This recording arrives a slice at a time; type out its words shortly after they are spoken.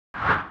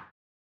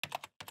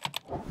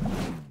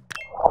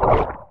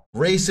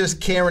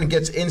Racist Karen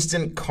gets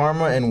instant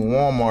karma in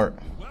Walmart.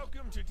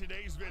 Welcome to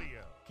today's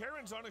video.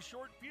 Karen's on a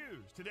short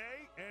fuse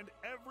today and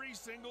every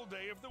single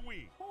day of the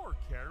week. Poor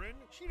Karen,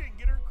 she didn't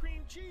get her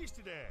cream cheese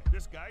today.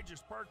 This guy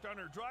just parked on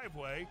her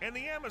driveway and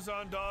the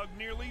Amazon dog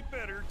nearly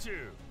bit her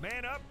too.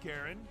 Man up,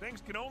 Karen.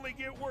 Things can only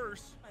get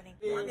worse.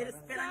 Want me to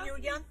spit on you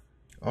again?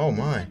 Oh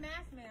my.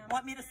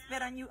 Want me to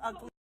spit on you,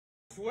 ugly?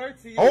 Swear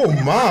to you. Oh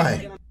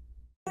my.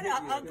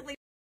 Ugly.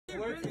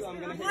 Why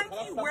do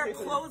you wear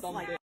clothes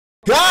like that?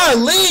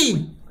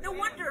 Golly! No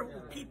wonder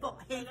people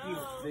hate you.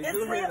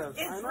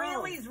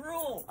 Israelis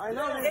rule. I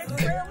know.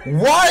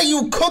 Why are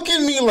you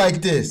cooking me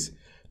like this?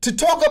 To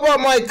talk about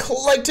my,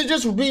 like, to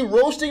just be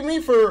roasting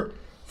me for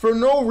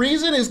no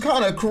reason is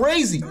kind of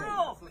crazy.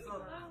 Rule.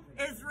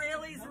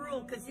 Israelis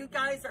rule because you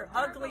guys are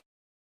ugly.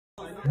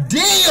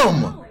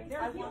 Damn!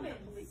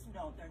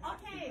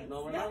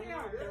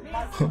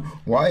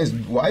 Why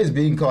is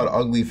being called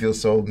ugly feel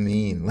so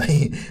mean?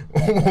 Like,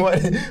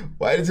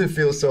 why does it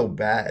feel so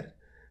bad?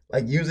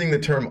 Like, using the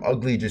term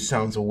ugly just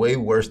sounds way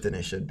worse than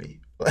it should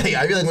be. Like,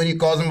 I feel like when you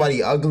call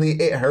somebody ugly,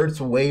 it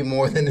hurts way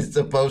more than it's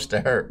supposed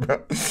to hurt,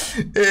 bro.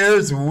 It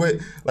hurts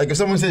like, if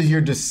someone says you're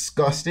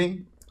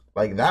disgusting,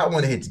 like, that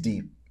one hits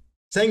deep.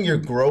 Saying you're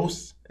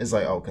gross is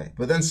like, okay.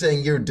 But then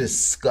saying you're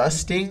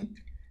disgusting,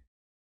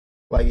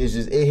 like, it's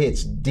just, it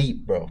hits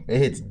deep, bro. It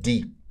hits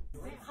deep.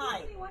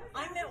 Hi,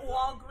 I'm at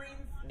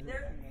Walgreens.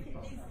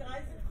 These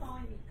guys are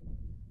calling me.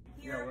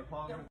 Here,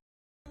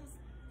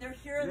 they're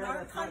here in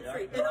our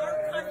country. In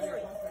our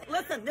country.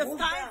 Listen, this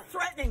guy is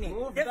threatening me.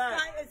 This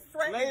guy is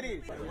threatening me.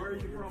 Ladies, where are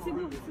you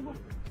from?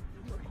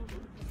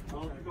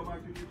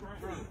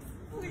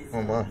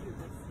 Oh my.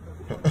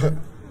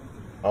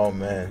 Oh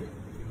man.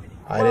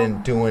 I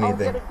didn't do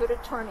anything. I'll get a good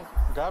attorney.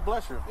 God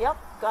bless you. Yep,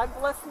 God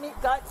bless me,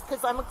 God,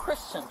 because I'm a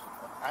Christian.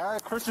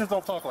 Christians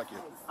don't talk like you.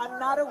 I'm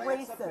not a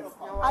racist.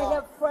 I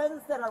have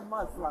friends that are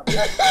Muslim.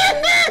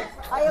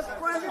 I have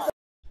friends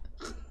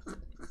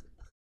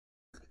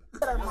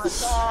that are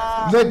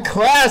Muslim. The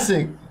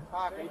classic.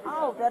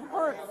 Oh, that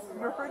hurts.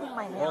 You're hurting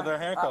my hand. Well, they're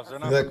handcuffs. They're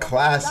not. The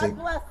classic.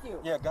 God bless you.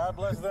 Yeah, God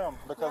bless them.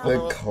 Because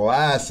The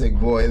classic,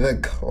 boy. The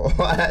it's up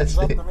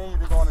classic. to me, you'd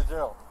be going to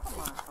jail.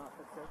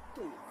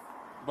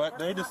 But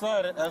they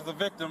decided, as the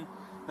victim,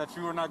 that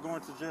you were not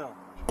going to jail.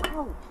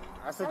 Oh,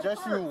 I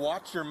suggest you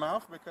watch your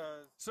mouth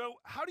because... So,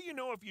 how do you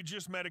know if you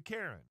just met a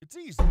Karen? It's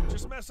easy.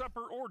 Just mess up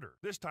her order.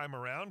 This time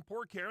around,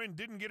 poor Karen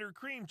didn't get her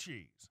cream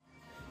cheese.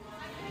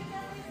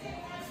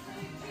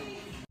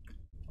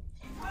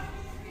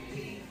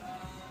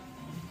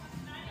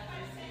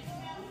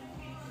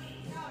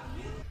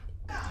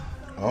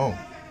 Oh.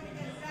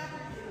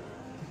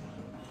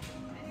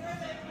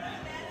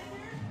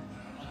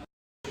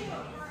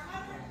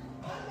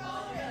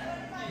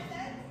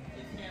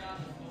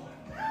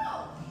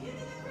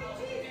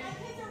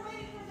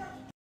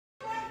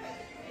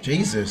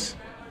 Jesus.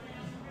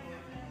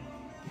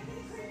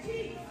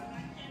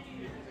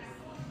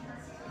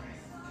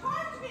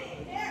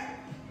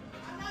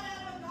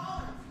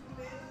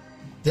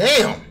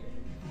 Damn.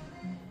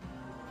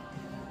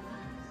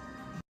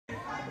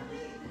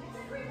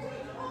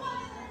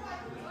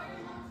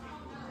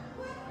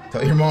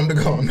 Tell your mom to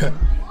go on that.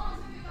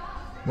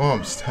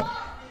 Mom, stop.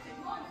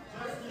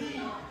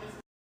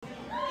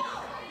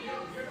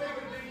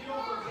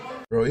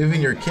 Bro,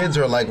 even your kids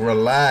are like,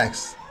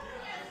 relax.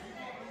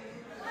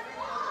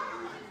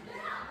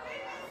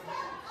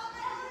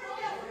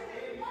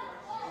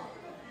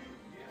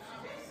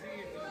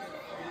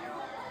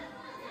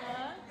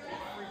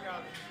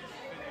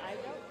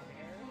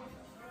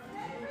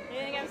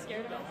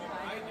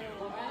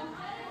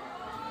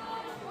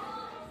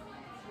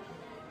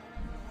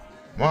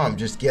 Mom,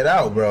 just get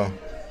out, bro.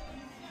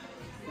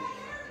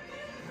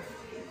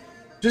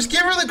 Just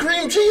give her the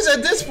cream cheese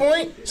at this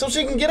point so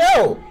she can get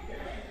out.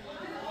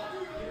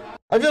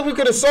 I feel like we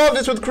could have solved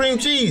this with cream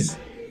cheese.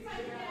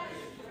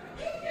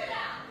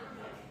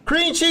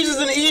 Cream cheese is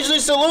an easy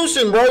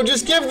solution, bro.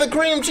 Just give the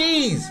cream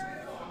cheese.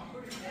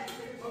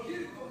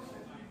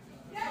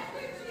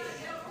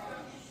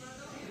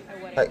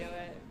 Like,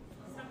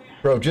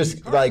 bro,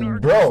 just like,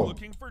 bro.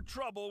 Looking for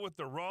trouble with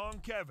the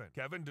wrong Kevin.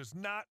 Kevin does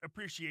not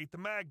appreciate the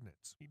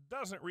magnets. He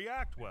doesn't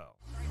react well.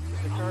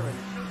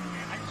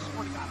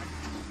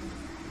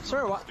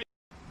 Sir, what?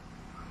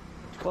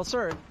 Well,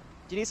 sir, do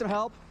you need some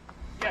help?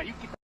 Yeah, you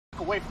get the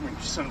away from me,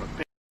 you son of a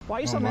bitch. Why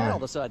are you so mad all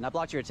of a sudden? I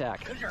blocked your attack.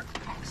 Because you're a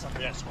cocksucker,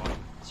 that's why.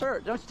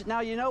 Sir,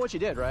 now you know what you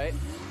did, right?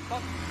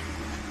 Well,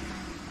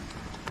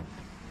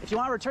 if you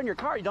want to return your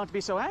car, you don't have to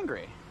be so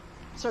angry.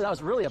 Sir, that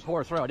was really a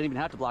poor throw. I didn't even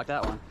have to block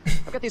that one.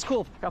 I've got these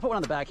cool... I'll put one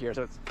on the back here,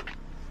 so it's...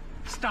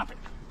 Stop it.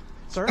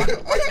 Sir, Right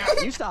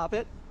now. you stop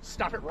it.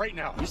 Stop it right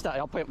now. You stop.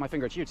 I'll point my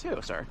finger at you, too,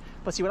 sir.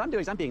 But see, what I'm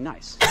doing is I'm being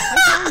nice.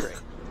 I'm angry.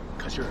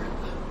 Because you're...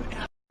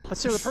 But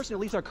sir, the person who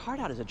leaves their card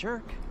out is a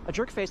jerk. A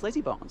jerk-faced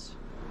lazy bones.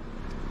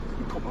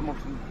 You put one more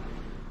thing.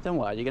 Then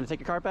what? Are you going to take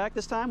your card back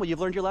this time? Well, you've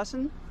learned your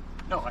lesson?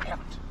 No, I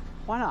haven't.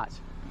 Why not?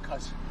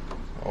 Because...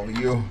 Oh,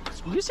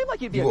 you seem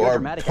like you'd be a you good are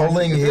dramatic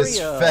pulling actor. his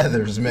Very,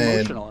 feathers, man.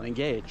 Emotional and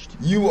engaged.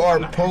 You are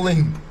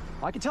pulling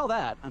Well, I can tell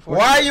that.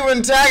 Why are you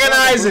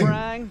antagonizing?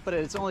 Boomerang, but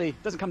it's only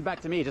doesn't come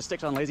back to me. It just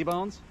sticks on lazy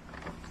bones.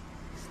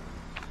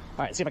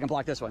 All right, see if I can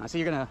block this one. I see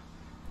you're gonna.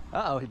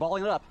 Uh-oh, he's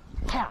balling it up.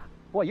 Ha!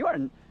 Boy, you are.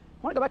 Want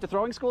to go back to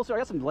throwing school, sir? I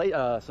got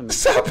some.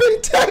 Stop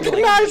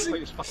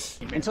antagonizing.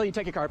 Until you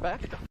take your card back.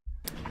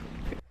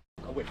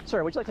 Oh, wait.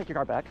 Sir, would you like to take your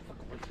card back?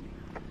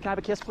 Can I have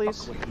a kiss,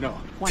 please? No.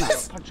 Why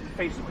not? Punch in the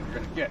face is what you're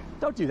gonna get.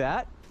 Don't do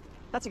that.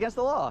 That's against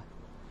the law.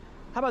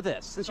 How about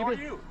this? Since So are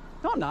you.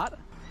 No, I'm not.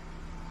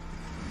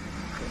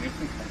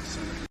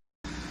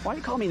 Why do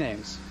you call me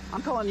names?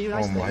 I'm calling you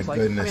nice Oh my things.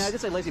 goodness. I mean, I did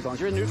say lazy bones.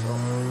 You're in neutral.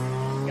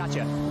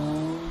 Gotcha.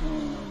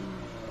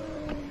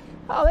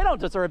 Oh, they don't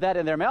deserve that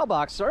in their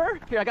mailbox, sir.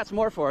 Here, I got some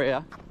more for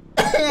you.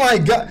 Oh my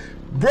god,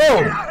 bro!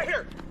 Get out of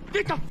here!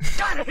 Get the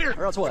f out of here!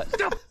 Or else what?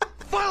 Stop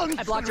following me!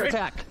 I blocked your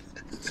attack.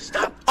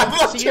 Stop! I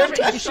blocked See, your you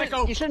attack.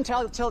 shouldn't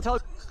tell. My boy's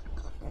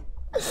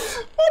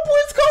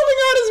calling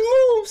out his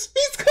moves.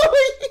 He's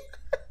calling.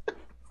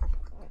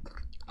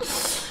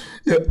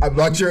 Yeah, I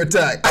blocked your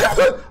attack.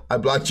 I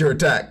blocked your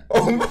attack.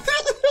 Oh my.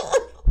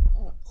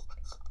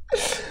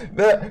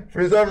 That,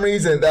 for some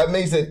reason, that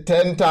makes it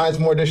 10 times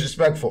more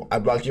disrespectful. I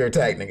blocked your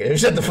attack, nigga.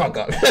 Shut the fuck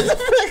up.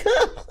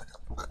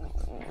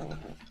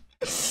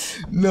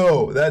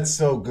 No, that's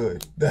so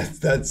good.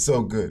 That's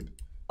so good.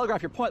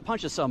 Telegraph your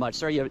punches so much,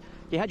 sir. You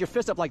had your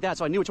fist up like that,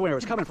 so I knew which way it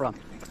was coming from.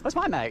 That's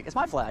my mag. It's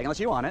my flag, unless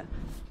you want it.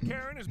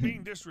 Karen is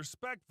being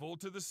disrespectful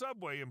to the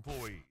Subway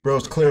employee.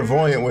 Bro's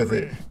clairvoyant with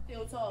it.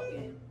 Still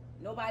talking.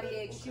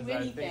 Nobody asked you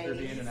anything. You're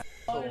being an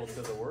asshole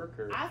to the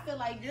worker. I feel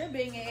like you're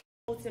being an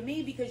asshole to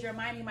me because you're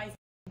minding my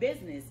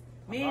business.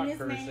 Me and this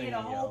man had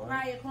a whole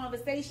prior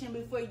conversation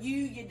before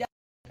your dumb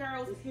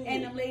girls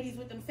and them ladies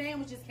with them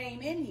sandwiches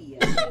came in here.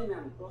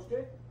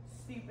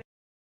 Stupid.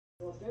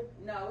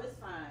 No, it's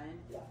fine.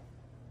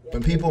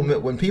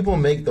 When people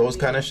make those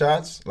kind of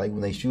shots, like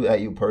when they shoot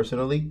at you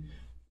personally,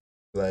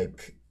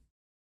 like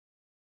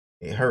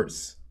it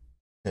hurts.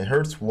 It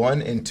hurts.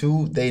 One and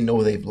two, they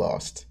know they've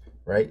lost,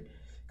 right?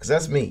 Because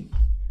that's me,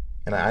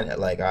 and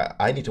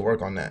I need to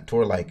work on that. To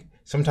where like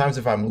sometimes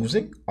if I'm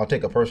losing, I'll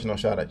take a personal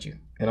shot at you,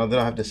 and then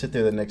I'll have to sit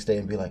there the next day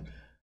and be like,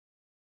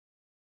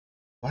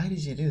 "Why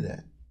did you do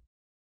that?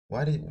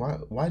 Why did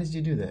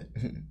you do that?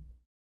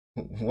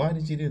 Why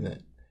did you do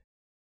that?"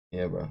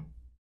 Yeah, bro.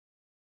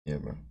 Yeah,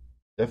 bro.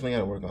 Definitely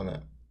gotta work on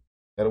that.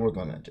 Gotta work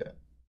on that, chat.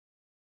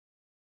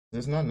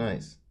 It's not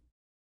nice.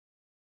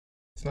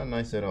 It's not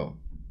nice at all.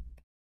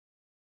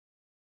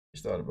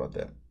 Just thought about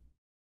that.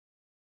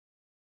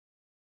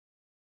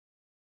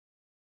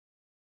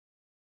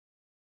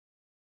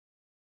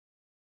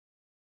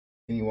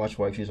 Can you watch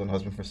Wife She's on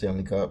Husband for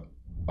Stanley Cup?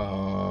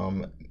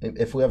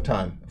 If we have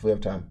time.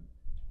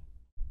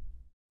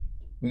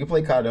 We can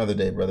play COD another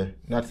day, brother.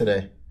 Not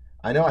today.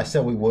 I know I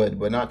said we would,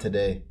 but not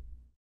today.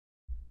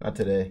 Not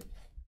today.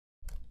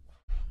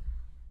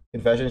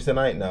 Confessions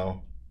tonight?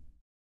 No.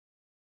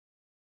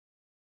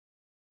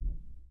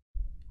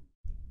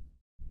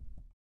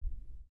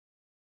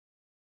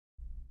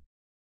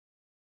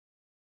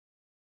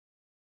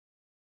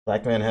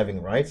 Black man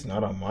having rights?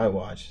 Not on my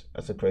watch.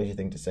 That's a crazy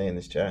thing to say in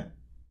this chat.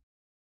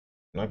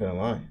 I'm not gonna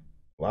lie.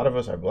 A lot of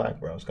us are black,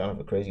 bro. It's kind of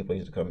a crazy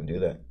place to come and do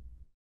that.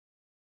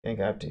 Can't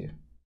cap to you.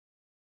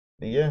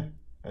 But yeah,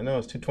 I know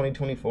it's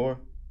 2024.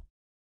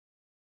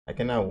 I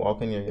can now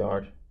walk in your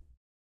yard.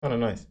 Kind of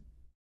nice.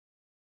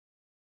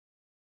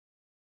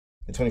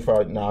 The 24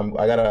 hour. No,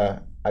 I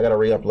gotta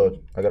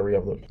re-upload.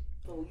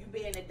 So you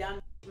being a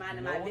dumb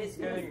minding my business.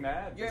 Getting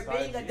mad. You're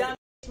being a dumb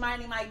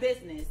minding my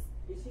business.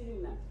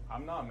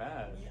 I'm not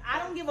mad.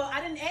 I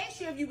didn't ask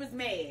you if you was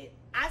mad.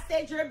 I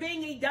said you're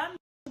being a dumb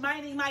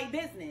minding my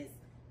business.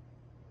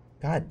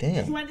 God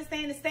damn. You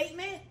understand the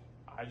statement?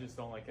 I just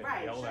don't like getting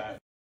Right. yelled at.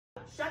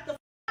 Shut the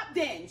up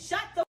then.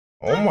 Shut the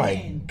Oh up my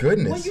then.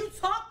 goodness. When you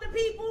talk to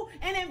people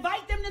and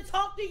invite them to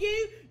talk to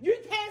you, you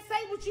can't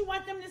say what you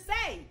want them to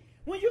say.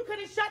 When you could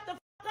have shut the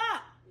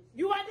up.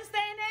 You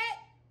understand that?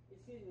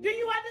 Do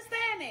you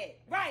understand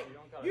it? Right.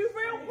 You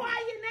real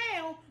quiet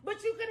now,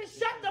 but you could have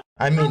shut the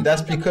I mean,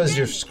 that's because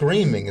you're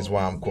screaming is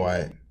why I'm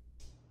quiet.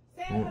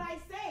 Say what I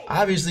say.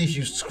 Obviously, if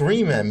you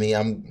scream at me,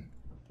 I'm...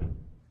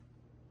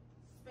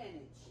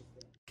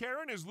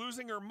 Karen is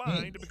losing her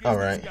mind because All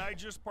right. this guy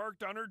just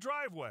parked on her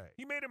driveway.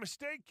 He made a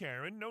mistake,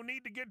 Karen. No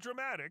need to get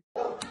dramatic.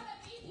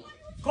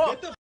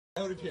 Get the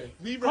out of here.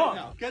 Leave right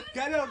now. Get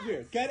out of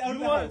here. Get out of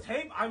the house.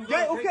 tape? I'm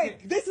Get, okay,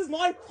 this is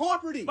my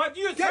property. But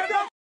you Get said the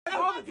out. Get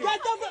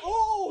the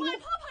oh. My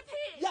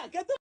property! Yeah,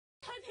 get the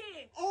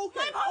Property!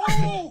 okay. My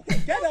property! Oh,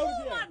 okay. Get out of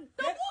here.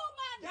 The woman!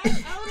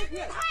 Get out of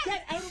here.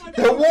 Get out of my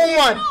The property.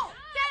 woman! No!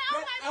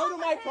 Get out of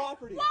my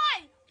property. Why?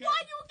 Get- Why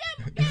you get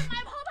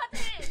my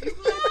property? You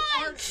Why?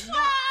 are not-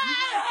 Why?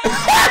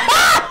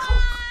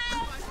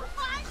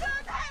 Why you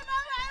take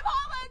my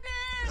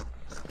property?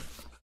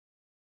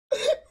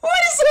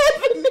 What is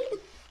happening?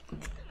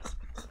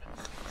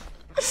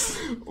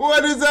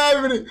 What is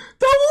happening?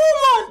 The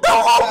woman!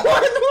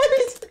 What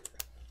is...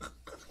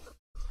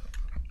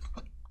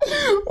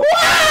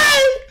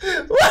 Why?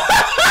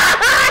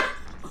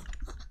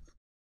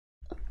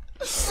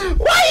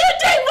 Why you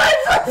take my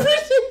property?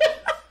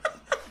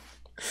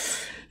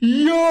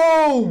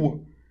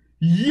 Yo!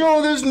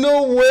 Yo, there's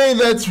no way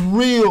that's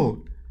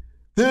real.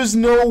 There's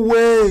no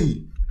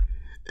way.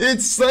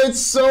 It's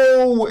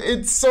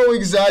so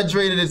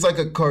exaggerated. It's like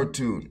a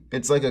cartoon.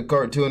 It's like a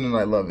cartoon, and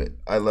I love it.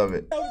 I love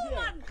it. The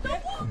woman!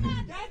 Get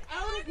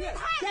out of here!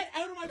 Get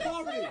out of my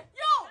property! Yo!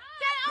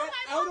 Get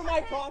out of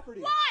my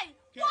property! Why?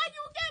 Why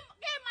you get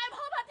my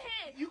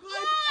property? You guys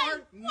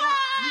are not.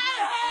 You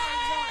guys are not.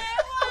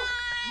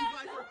 You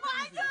guys are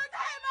Why crazy. you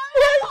take my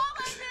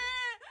property?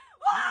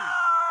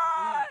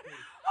 Why?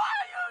 Why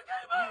you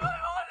take my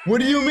property? What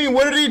do you mean?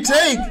 What did he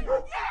take? Yes!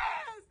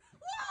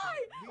 Why?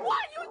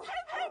 Why you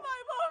take my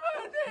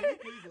property?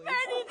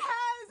 Many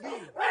times!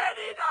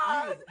 Many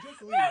times!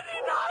 Just leave. Many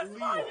times!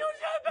 Why you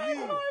take my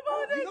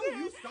property? You know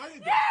you started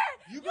this.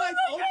 Yeah! You guys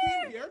all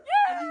came here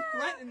and you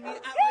threatened me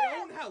at my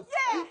own house.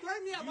 Yeah. You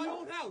threatened me at my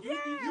own house.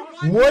 You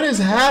guys What is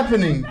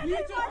happening? We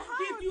just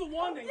give you a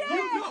warning.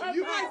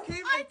 You guys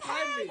came and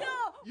threatened me.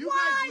 You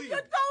Why guys leave. you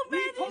don't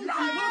We told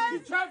you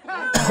to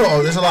trespass.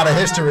 Oh, there's a lot of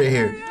history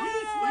here.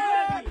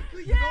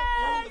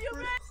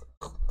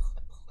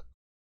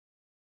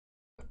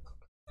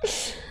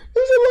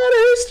 There's a lot of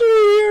history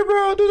here,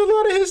 bro. There's a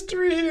lot of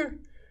history here.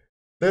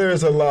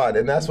 There's a lot,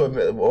 and that's what.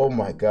 Oh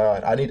my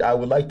God, I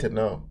would like to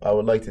know. I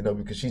would like to know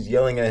because she's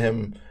yelling at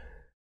him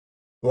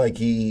like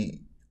he,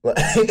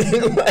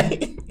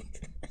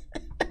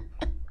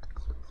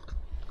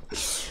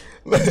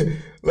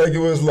 like it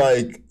was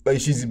like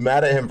she's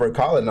mad at him for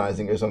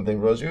colonizing or something,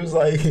 bro. She was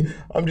like,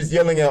 I'm just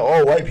yelling at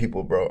all white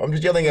people, bro. I'm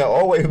just yelling at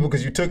all white people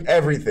because you took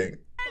everything.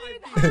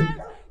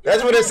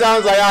 That's what it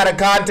sounds like out of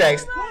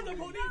context.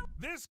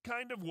 This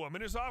kind of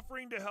woman is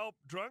offering to help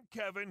drunk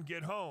Kevin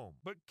get home.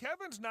 But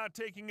Kevin's not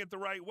taking it the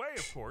right way,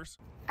 of course.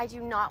 I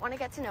do not want to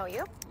get to know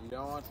you. You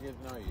don't want to get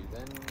to know you,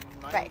 then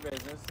mind Right. your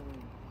business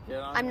and get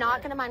on I'm your not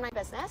way. going to mind my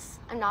business.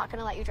 I'm not going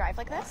to let you drive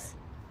like this.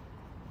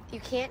 You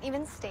can't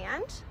even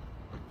stand.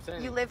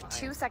 Saying You live fine.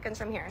 2 seconds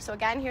from here. So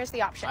again, here's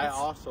the options. I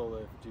also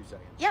live 2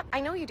 seconds. Yep, I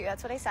know you do.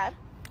 That's what I said.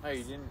 Oh,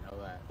 you didn't know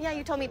that. Yeah,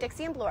 you told me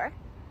Dixie and Bloor.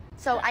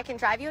 So Yeah. I can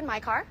drive you in my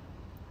car.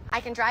 I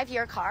can drive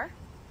your car.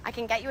 I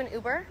can get you an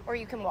Uber, or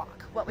you can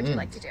walk. What would you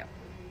like to do?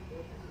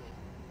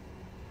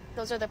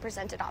 Those are the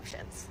presented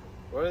options.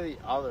 What are the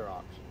other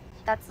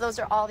options? Those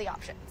are all the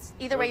options.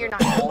 Either way, Those you're are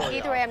not. all the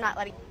Either way, I'm not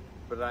letting.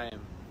 But I am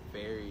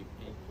very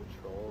in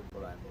control of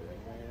what I'm doing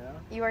right now.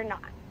 You are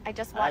not. I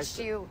just watched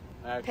Actually- you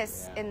actually,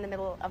 piss yeah. in the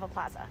middle of a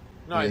plaza.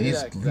 No, I Yeah, did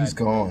he's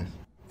exactly. gone.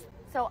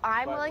 So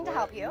I'm But willing to what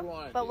help you you,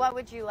 wanna but do- what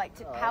would you like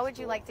to? Oh, How that's would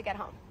you cool. like to get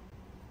home?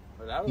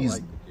 But I would He's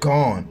like to do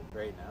gone.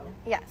 right now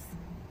Yes.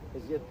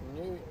 is get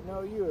to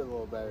know you a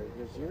little better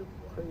because you're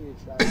pretty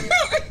attractive.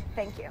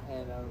 Thank you.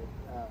 And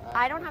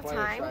I don't have quite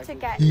time to attractive.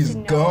 get. He's to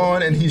know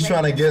gone and you he's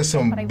trying to right get this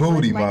some second, but I would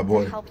booty, like my to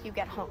boy. help you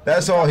get home.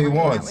 That's all he I wanna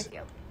hang out wants. with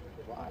you.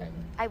 Why?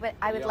 I would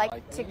don't like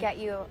like to me? get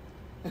you.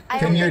 I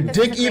Can don't your think this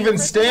is dick a great even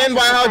first stand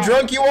by impression, how but,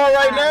 drunk you are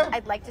right now?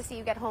 I'd like to see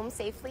you get home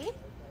safely.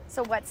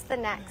 So what's the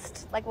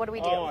next? Like, what do we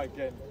do? Oh my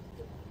goodness.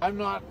 I'm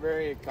not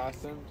very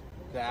accustomed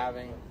to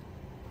having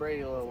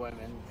pretty little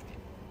women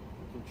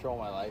control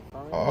my life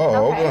for me.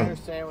 Oh, Okay. I okay.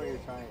 understand what you're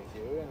trying to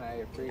do, and I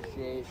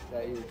appreciate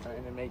that you're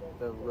trying to make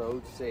the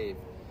road safe.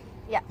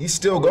 Yeah. He's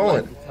still I would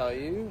going. like to tell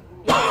you,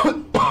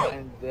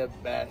 I'm the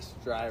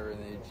best driver in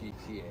the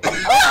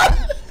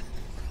GTA.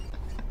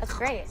 That's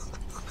great.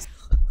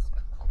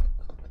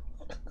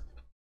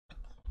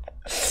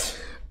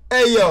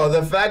 Hey, yo,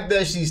 the fact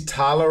that she's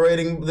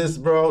tolerating this,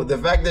 bro, the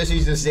fact that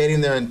she's just standing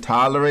there and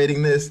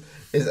tolerating this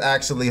is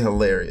actually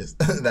hilarious.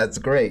 That's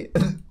great.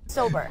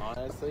 Sober.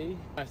 Honestly,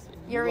 you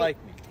You're- like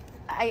me.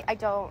 I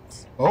don't.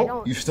 Oh, I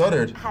don't you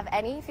stuttered. have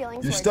any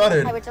feelings. You towards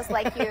stuttered. I would just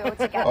like you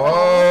to get.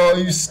 Oh,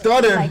 you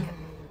stuttered.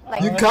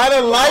 Like, You kind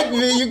of like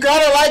me. You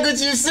kind of like what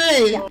you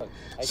see.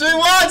 She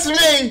wants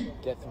me.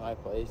 Get to my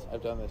place.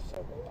 I've done this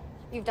several times.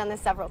 You've done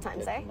this several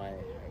times, Get eh? to my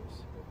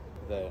house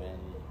without any.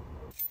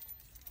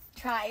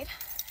 Tried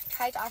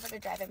to offer to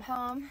drive him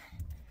home.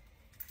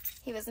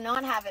 He was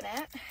not having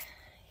it.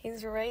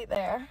 He's right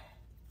there.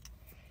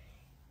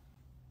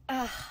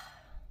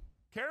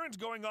 Karen's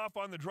going off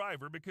on the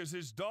driver because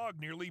his dog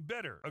nearly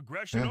bit her.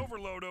 Aggression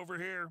overload over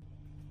here.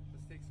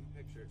 Let's take some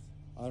pictures.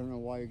 I don't know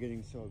why you're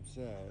getting so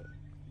upset.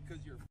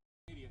 Because you're an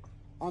idiot.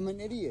 I'm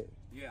an idiot.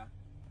 Yeah.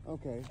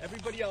 Okay.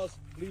 Everybody else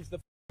leaves the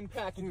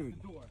package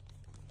at the door.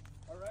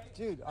 All right?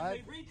 Dude, and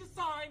they read the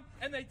sign,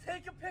 and they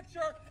take a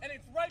picture, and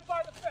it's right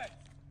by the fence.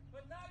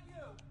 But not you.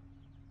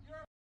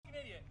 You're a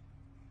idiot.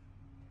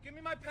 Give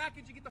me my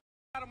package and get the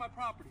out of my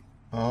property.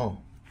 Oh.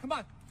 Come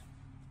on.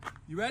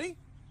 You ready?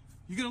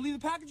 You gonna leave the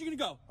package? Or you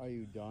gonna go? Are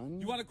you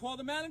done? You want to call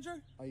the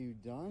manager? Are you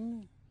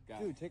done?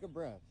 Dude, take a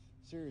breath.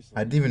 Seriously.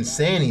 I didn't even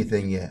say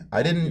anything yet.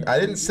 I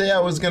didn't say I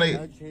was I gonna.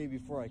 agitated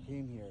before I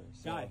came here.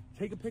 So Guy,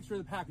 take a picture of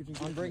the package and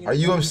I'm bringing Are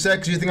you upset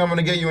because you think I'm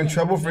gonna get you in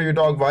trouble for your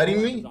dog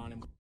biting me? on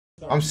him.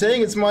 I'm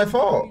saying it's my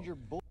fault. your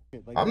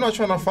bullshit. Like, I'm not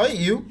trying to fight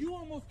you. You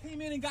almost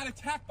came in and got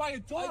attacked by a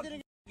dog. I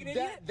didn't. you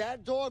idiot.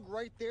 That dog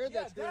right there. Yeah,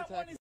 That's gonna that one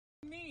attack.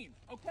 is mean.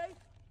 Okay,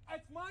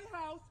 it's my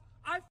house.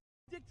 I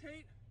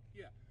dictate.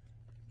 Yeah,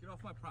 get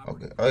off my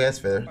property. Okay. Oh, that's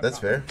fair. That's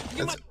fair.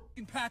 That's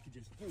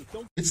packages. Dude,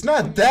 don't It's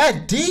not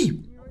that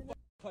deep.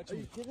 touch me.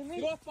 Are you kidding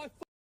me? Get off my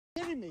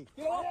kidding me.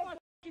 Get off my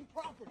fucking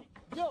property.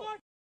 Yo,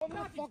 It's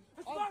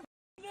my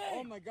name.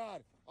 oh my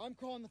God, I'm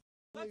calling the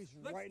police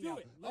right now.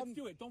 Let's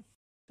do it. Don't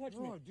touch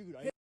me. No, dude,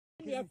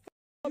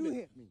 You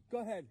hit me. Go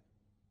ahead.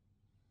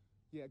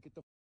 Yeah, get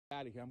the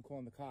out of here. I'm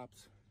calling the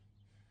cops.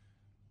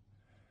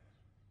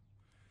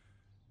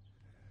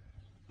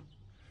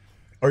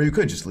 Or you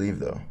could just leave,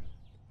 though.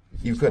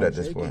 You could at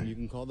this Shaking, point. you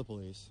can call the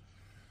police.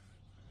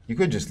 You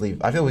could just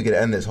leave. I feel we could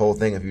end this whole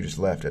thing if you just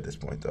left at this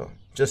point, though.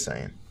 Just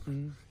saying.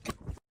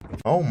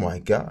 Oh my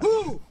God.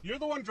 Who? You're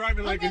the one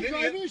driving like an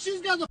idiot.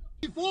 She's got the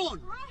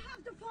phone. I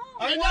have the phone.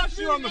 I watched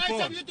you on the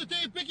phone. You to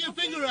pick your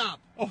finger up.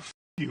 Oh,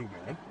 you,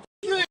 man.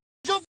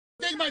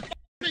 Take my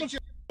picture.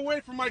 Away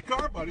from my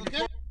car, buddy.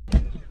 Okay.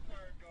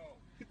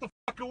 Get the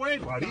fuck away,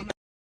 buddy.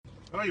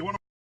 Oh, you want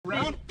to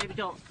around? Baby,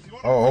 don't.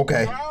 Oh,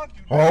 okay.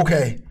 Oh,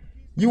 okay.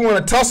 You want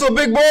to tussle,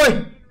 big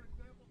boy?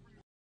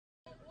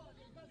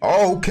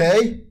 Oh,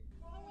 okay.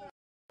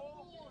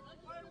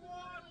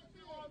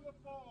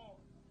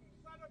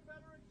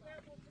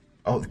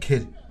 Oh, the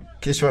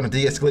kid's trying to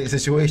de-escalate the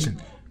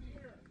situation.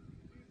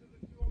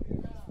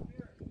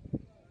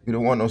 We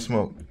don't want no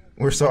smoke.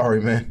 We're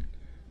sorry, man.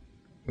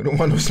 We don't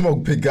want no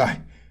smoke, big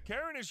guy.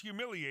 Karen is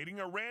humiliating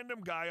a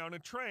random guy on a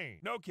train.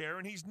 No,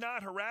 Karen, he's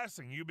not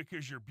harassing you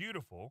because you're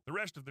beautiful. The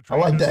rest of the train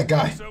I like that doesn't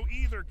guy. think so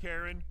either,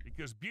 Karen,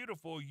 because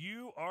beautiful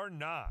you are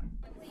not.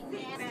 You're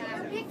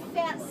a big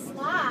fat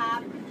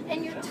slob,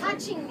 and you're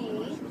touching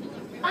me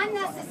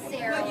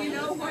unnecessarily. But you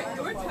know what?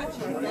 You're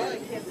touching me.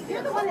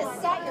 You're the one that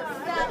sat your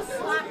fat,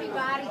 sloppy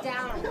body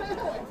down.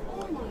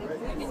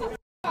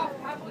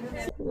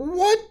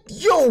 What?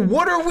 Yo,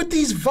 what are with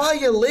these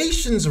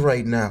violations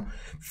right now?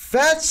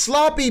 Fat,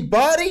 sloppy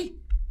body?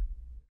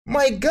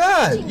 My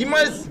God, you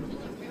might...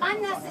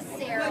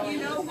 Unnecessarily. But you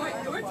know what?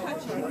 You're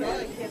touching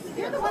me.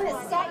 You're the one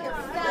that sat your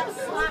fat,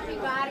 sloppy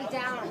body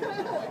down.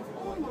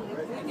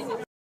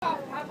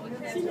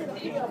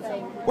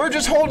 We're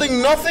just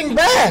holding nothing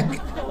back.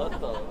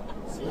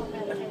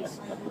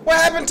 What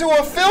happened to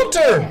a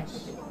filter?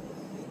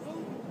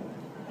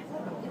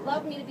 You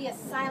love me to be a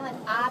silent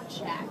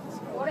object.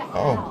 Go to Oh.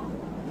 hell.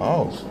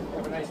 Oh.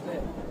 Have a nice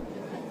day.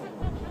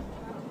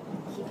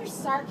 Keep your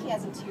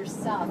sarcasm to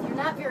yourself. You're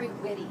not very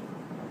witty.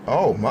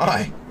 Oh,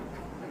 my.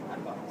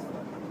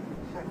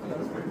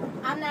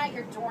 I'm not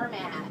your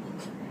doormat.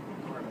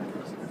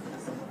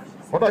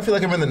 Why do I feel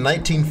like I'm in the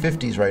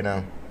 1950s right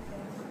now?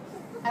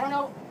 I don't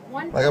know.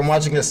 Like I'm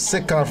watching a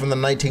sitcom from the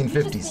You just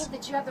 1950s. think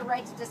that you have the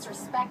right to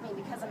disrespect me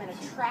because I'm an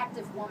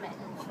attractive woman.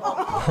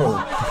 Oh.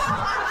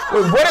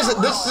 Wait, what is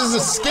it? This is a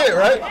skit,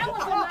 right?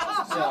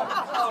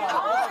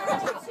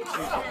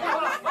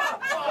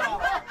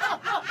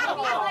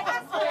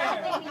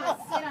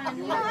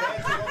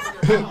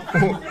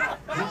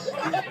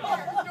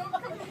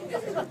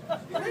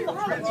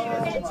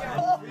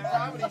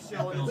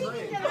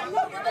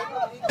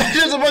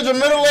 There's a bunch of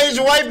middle-aged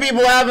white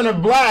people having a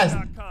blast.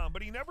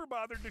 But he never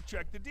bothered to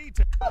check the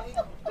details.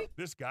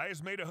 This guy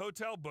has made a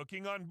hotel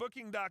booking on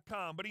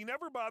Booking.com, but he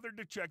never bothered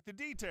to check the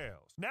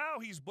details. Now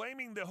he's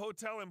blaming the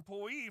hotel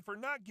employee for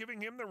not giving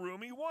him the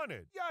room he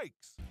wanted.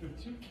 Yikes. We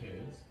have 2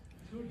 kids,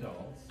 2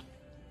 adults.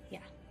 Yeah.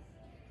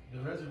 The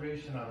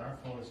reservation on our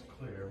phone is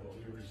clear, what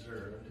we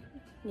reserved.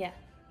 Yeah.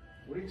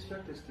 What do you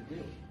expect us to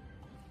do?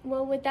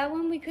 Well, with that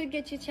one, we could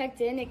get you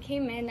checked in. It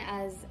came in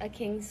as a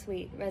king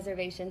suite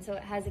reservation, so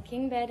it has a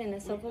king bed and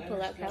a sofa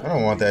pull-out couch. I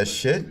don't want that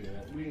shit.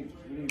 We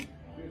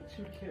have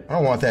 2 kids. I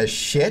don't want that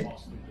shit.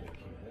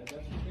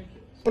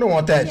 I don't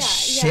want that Yeah,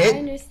 shit. I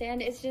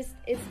understand. It's just,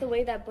 it's the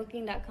way that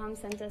Booking.com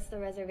sent us the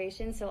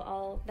reservation, so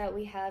all that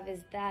we have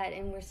is that,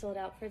 and we're sold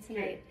out for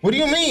tonight. What do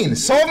you mean?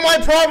 Solve my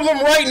problem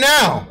right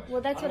now.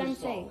 Well, that's what I'm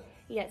saying.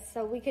 Yes,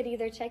 so we could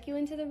either check you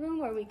into the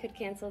room or we could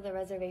cancel the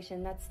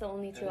reservation. That's the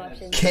only 2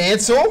 options.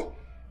 Cancel?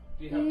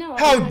 No.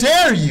 How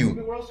dare you?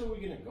 Where else are we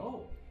going to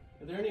go?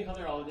 Are there any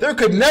other holidays? There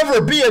could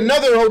never be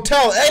another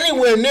hotel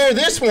anywhere near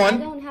this I one.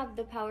 don't have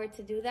the power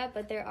to do that,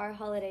 but there are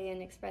Holiday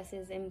Inn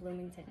Expresses in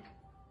Bloomington.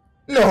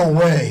 No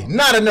way.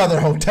 Not another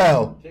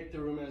hotel. Take the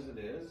room as it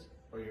is,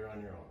 or you're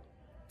on your own.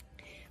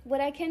 What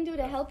I can do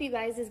to help you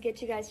guys is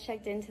get you guys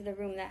checked into the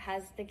room that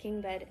has the king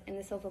bed and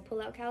the sofa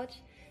pull-out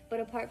couch. But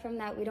apart from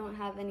that, we don't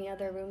have any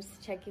other rooms to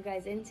check you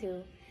guys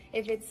into.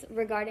 If it's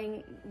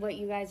regarding what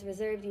you guys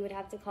reserved, you would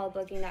have to call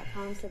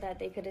Booking.com so that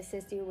they could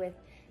assist you with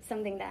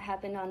something that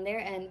happened on their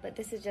end. But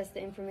this is just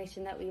the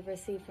information that we've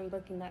received from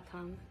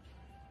Booking.com.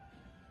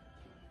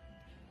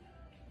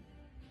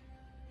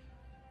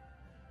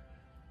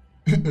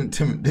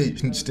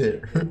 Intimidation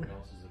stare. What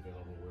else is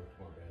available with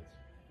 4 beds?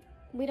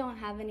 We don't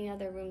have any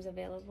other rooms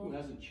available. Who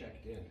hasn't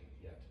checked in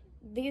yet?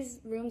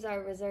 These rooms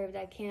are reserved.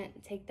 I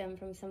can't take them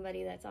from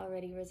somebody that's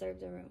already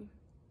reserved a room.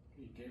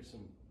 You gave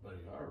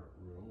somebody our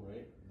room,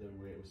 right? The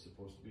way it was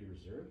supposed to be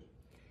reserved?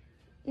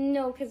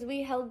 No, because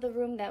we held the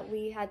room that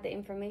we had the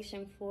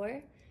information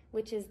for,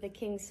 which is the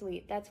king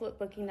suite. That's what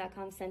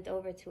Booking.com sent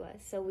over to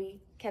us. So we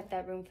kept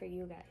that room for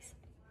you guys.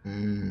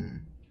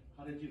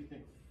 How did you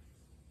think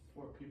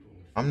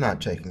I'm not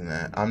checking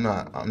that. I'm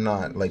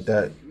not like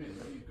that.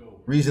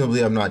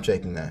 Reasonably, I'm not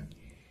checking that.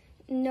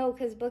 No,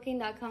 because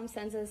Booking.com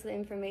sends us the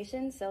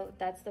information, so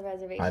that's the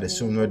reservation. I'd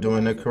assume they're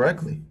doing it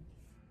correctly.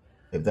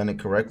 They've done it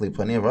correctly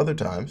plenty of other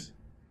times.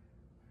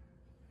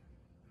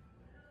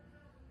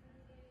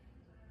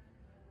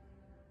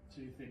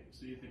 So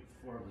you think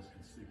 4 of us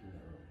can sleep in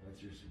that room?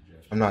 That's your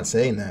suggestion? I'm not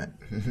saying that.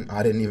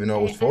 I didn't even know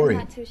it was for I'm you.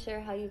 not too sure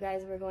how you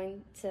guys were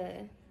going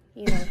to,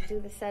 you know, do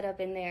the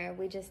setup in there.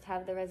 We just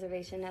have the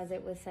reservation as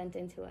it was sent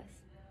in to us.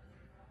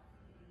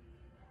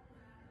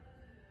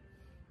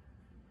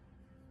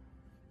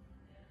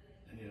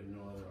 And you have no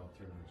other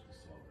alternatives to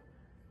solve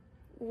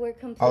it? We're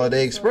completely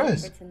Holiday sold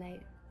Express. for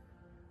tonight.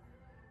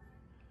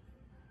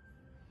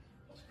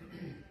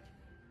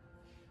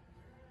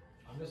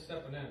 I'm just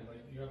stepping in, but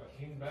you have a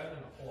king bed and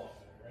a pull-out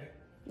bed, right?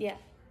 Yeah.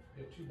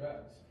 You have 2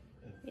 beds.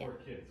 And 4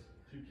 kids.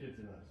 2 kids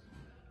and us.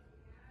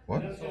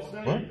 What? It's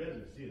not What? your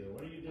business either.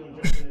 What are you doing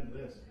jumping into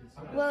this? It's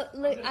not, Well,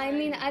 look, I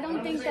mean, I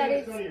don't think that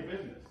it's none of your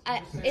business.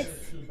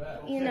 it's,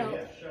 you know,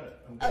 Yeah,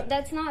 shut it.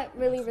 that's not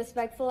really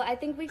respectful. I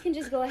think we can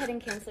just go ahead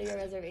and cancel your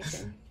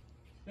reservation.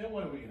 Then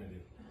what are we going to do?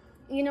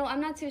 You know,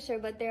 I'm not too sure,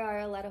 but there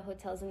are a lot of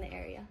hotels in the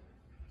area.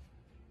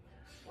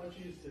 Why don't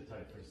you just sit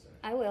tight for a second?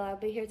 I will. I'll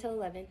be here till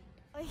 11.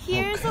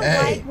 Here's Okay. a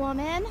white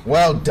woman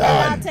Well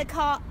done. about to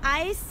call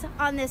ICE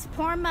on this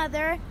poor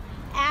mother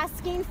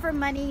asking for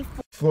money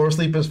for Floor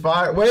sleep is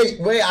fire.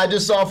 Wait, I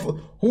just saw.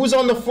 Who's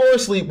on the floor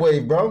sleep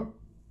wave, bro?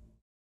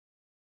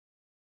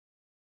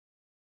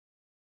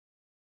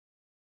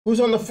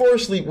 Who's on the floor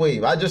sleep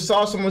wave? I just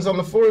saw someone's on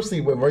the floor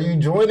sleep wave. Are you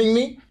joining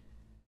me?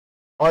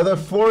 Are the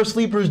floor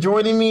sleepers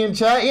joining me in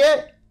chat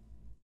yet?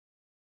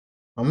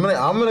 I'm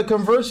gonna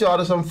convert y'all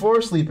to some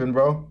floor sleeping,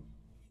 bro.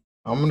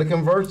 I'm gonna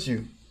convert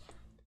you.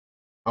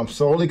 I'm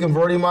slowly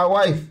converting my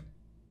wife.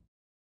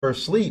 For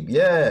sleep,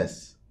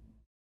 yes.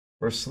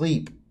 For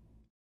sleep.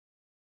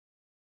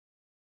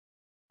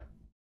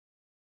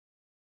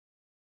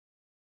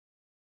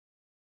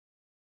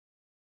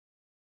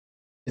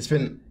 It's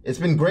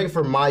been great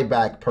for my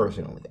back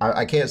personally.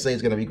 I can't say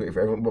it's gonna be great for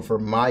everyone, but for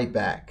my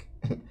back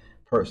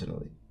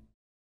personally,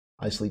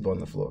 I sleep on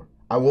the floor.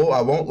 I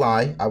won't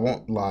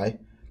lie.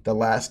 The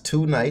last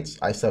 2 nights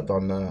I slept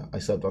on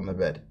the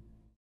bed.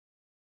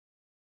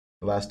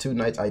 The last 2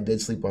 nights I did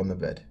sleep on the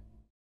bed.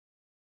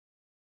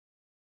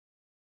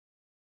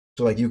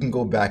 So like you can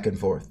go back and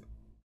forth.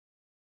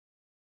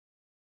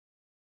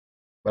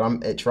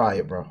 But try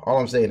it, bro. All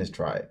I'm saying is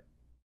try it.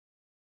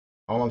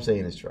 All I'm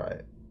saying is try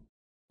it.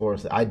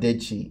 I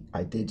did cheat.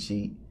 I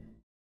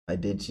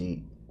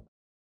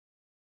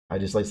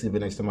just like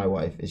sleeping next to my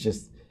wife. It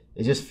just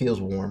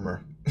feels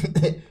warmer.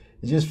 It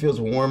just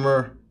feels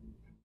warmer.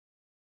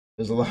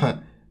 Feels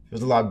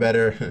a lot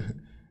better.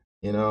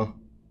 You know.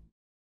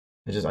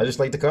 I just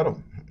like to cuddle.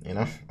 You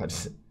know.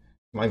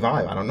 My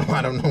vibe. I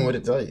don't know what to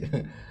tell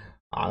you.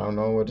 I don't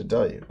know what to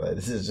tell you. Like,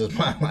 this is just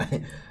my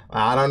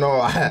I don't know.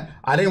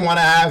 I didn't want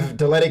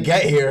to let it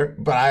get here,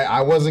 but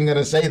I wasn't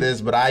gonna say this,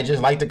 but I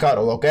just like to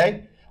cuddle,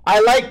 okay? I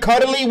like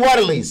cuddly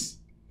wuddlies.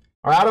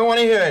 All right, I don't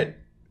want to hear it.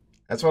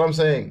 That's what I'm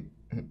saying.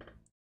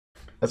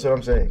 That's what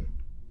I'm saying.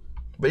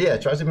 But yeah,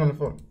 try sleeping on the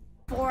floor.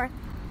 For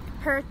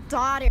her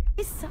daughter.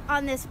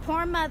 On this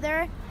poor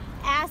mother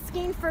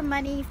asking for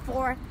money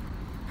for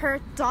her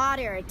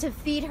daughter, to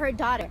feed her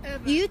daughter.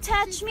 You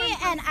touch me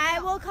and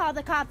I will call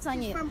the cops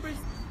on you.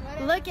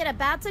 Look at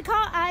about to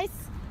call ICE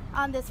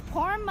on this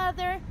poor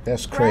mother.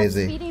 That's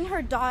crazy. Feeding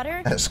her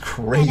daughter. That's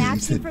crazy. And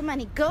asking for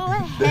money. Go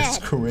ahead. That's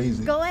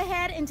crazy. Go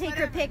ahead and take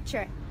her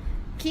picture.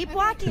 Keep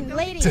walking,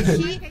 lady.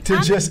 To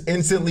just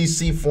instantly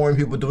see foreign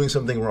people doing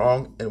something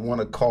wrong and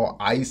want to call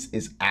ICE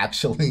is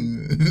actually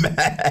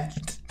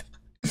mad.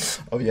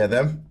 Oh yeah,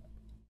 them?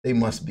 They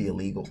must be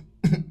illegal.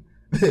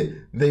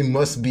 They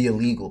must be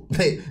illegal.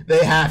 They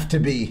have to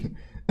be.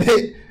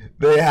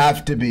 They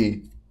have to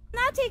be. I'm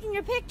not taking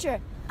your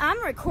picture. I'm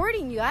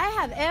recording you. I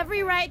have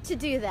every right to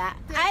do that.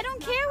 I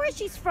don't care where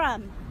she's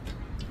from.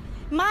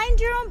 Mind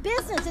your own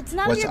business. It's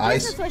none of your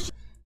business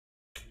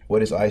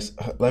what is ICE?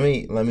 Let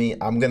me,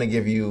 I'm gonna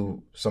give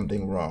you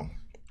something wrong.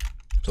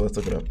 So let's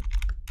look it up.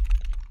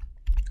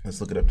 Let's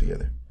look it up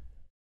together.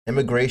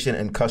 Immigration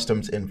and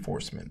Customs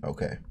Enforcement.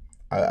 Okay.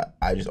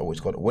 I just always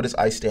called it. What does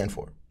ICE stand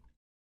for?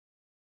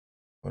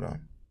 Hold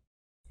on.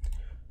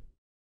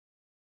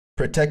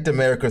 Protect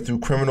America through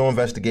criminal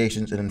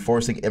investigations and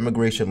enforcing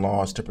immigration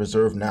laws to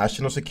preserve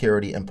national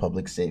security and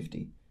public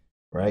safety.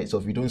 Right? So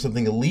if you're doing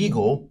something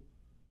illegal,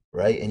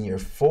 right, and you're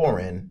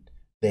foreign,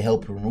 they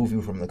help remove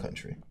you from the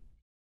country.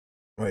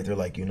 Right? They're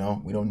like, you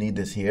know, we don't need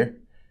this here.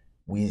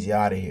 Weezy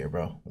out of here,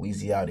 bro.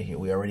 Weezy out of here.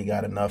 We already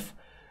got enough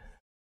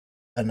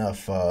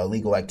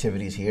legal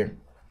activities here.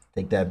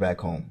 Take that back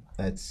home.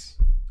 That's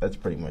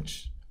pretty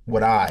much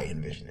what I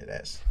envision it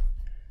as.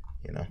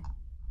 You know?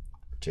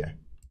 But yeah.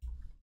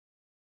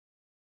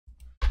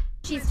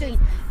 She's doing.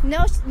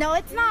 No, it's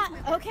not.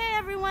 Okay,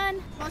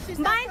 everyone.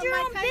 Mind your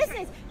own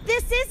business.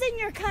 This isn't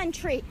your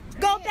country.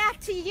 Go back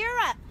to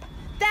Europe.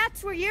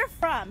 that's where you're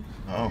from.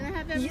 Oh.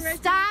 You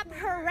stop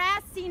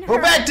harassing her. Go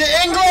back to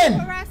Stop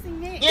England. harassing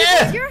me. Yeah.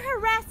 Because you're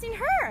harassing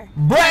her.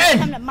 Britain.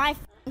 Come to my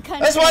country.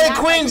 That's why the not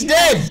Queen's like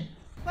you. dead.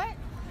 What?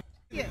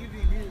 Yeah.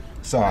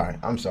 Sorry,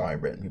 I'm sorry,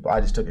 Britain people.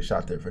 I just took a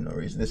shot there for no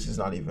reason. This is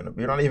not even.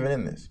 You're not even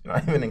in this. You're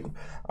not even in.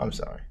 I'm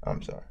sorry.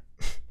 I'm sorry.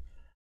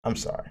 I'm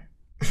sorry.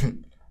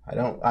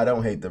 I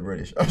don't hate the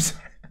British. I'm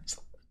sorry.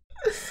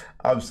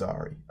 I'm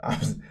sorry.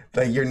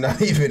 Like you're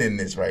not even in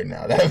this right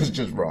now. That was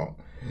just wrong.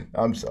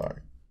 I'm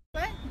sorry.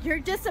 What? You're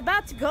just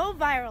about to go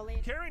viral.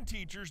 Karen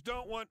teachers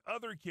don't want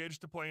other kids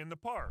to play in the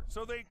park,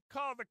 so they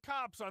call the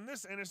cops on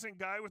this innocent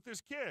guy with his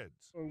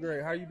kids. I'm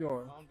great. How you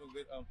doing? I'm doing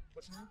good.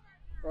 What's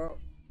your name?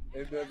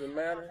 It doesn't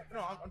matter.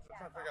 No, I'm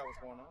trying to figure out what's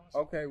going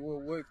on. Okay,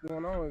 well, what's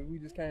going on is we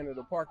just came to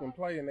the park and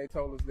play, and they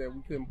told us that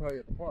we couldn't play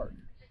at the park.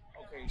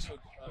 Okay, so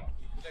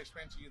did they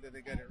explain to you that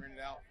they got it rented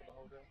out for the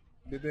whole day?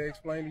 Did they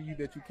explain to you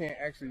that you can't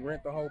actually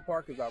rent the whole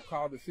park? Because I've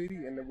called the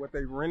city, and that what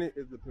they rented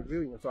is the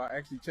pavilion. So I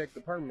actually checked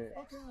the permit.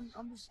 Okay,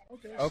 I'm just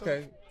okay.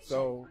 Okay,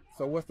 so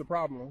what's the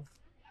problem?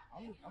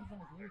 I'm trying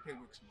to communicate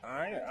with you.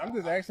 I'm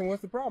just asking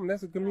what's the problem.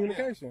 That's a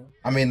communication.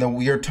 I mean,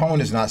 your tone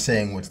is not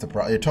saying what's the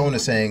problem. Your tone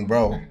is saying,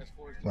 bro,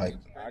 like.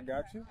 I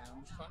got you.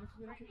 I'm just trying to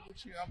communicate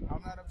with you.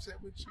 I'm not upset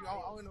with you. I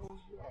don't know who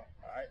you are.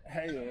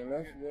 Hey,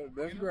 man,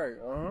 that's great.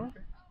 Okay.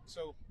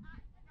 So,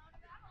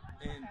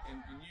 and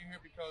you here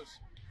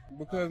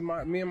because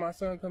me and my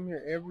son come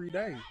here every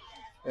day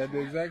at the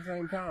exact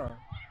same time.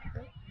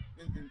 Okay.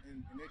 And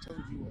they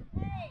told you what?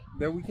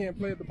 That we can't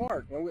play at the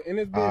park. And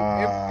it's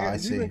been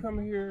we've been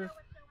coming here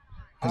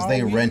because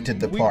they rented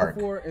the park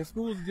before, and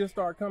schools just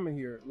start coming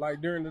here like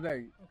during the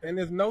day. And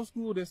there's no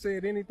school that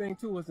said anything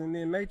to us, and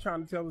then they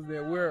trying to tell us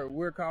that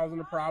we're causing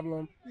a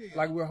problem,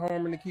 like we're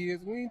harming the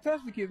kids. We ain't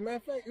touched the kids. Matter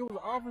of fact, it was an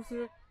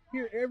officer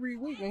here every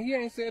week, and he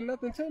ain't said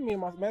nothing to me.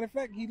 Matter of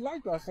fact, he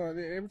liked our son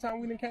every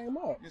time we done came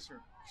up. Yes, sir.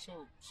 So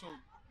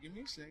give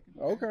me a second.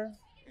 Okay.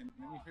 And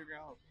let me figure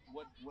out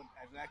what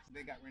exactly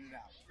they got rented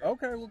out.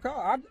 Okay, well,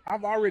 call.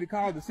 I've already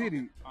called the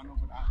city. I know,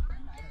 but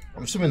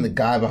I'm assuming the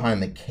guy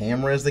behind the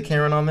camera is the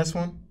Karen on this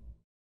one,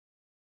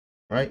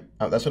 right?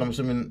 That's what I'm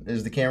assuming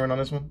is the Karen on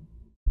this one.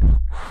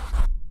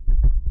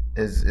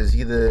 Is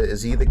he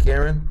the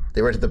Karen?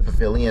 They rented the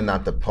pavilion,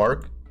 not the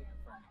park.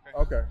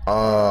 Okay.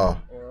 Oh.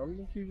 I'm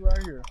gonna keep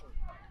right here.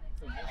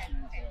 You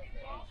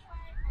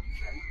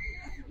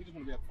just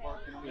want to be at the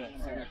park, you know?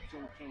 Yeah.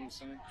 Children with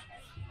son.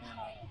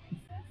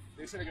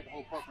 They said they got the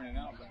whole park rented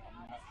out, but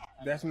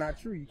that's not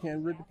true. You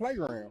can't rent the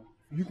playground.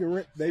 You can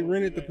rent. They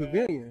rented the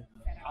pavilion.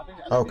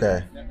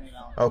 Okay.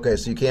 Okay,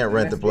 so you can't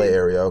rent the play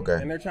area. Okay.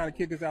 And they're trying to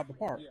kick us out the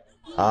park.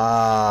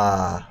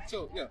 Ah.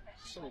 So yeah.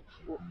 So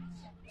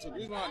the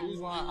reason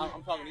why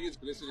I'm talking to you is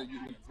because they said that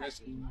you're being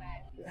aggressive.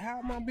 How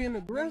am I being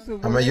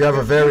aggressive? I mean, you have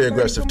a very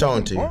aggressive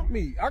tone to you. Bump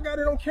me. I got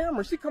it on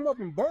camera. She come up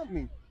and bump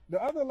me.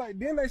 The other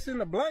then they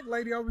send a black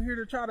lady over here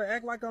to try to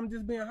act like I'm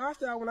just being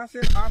hostile. When I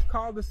said I've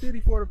called the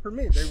city for the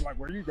permit, they were like,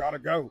 "Well, you gotta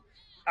go.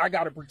 I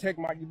gotta protect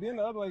my." Then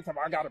the other lady said,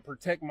 "I gotta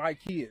protect my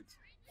kids."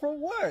 For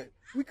what?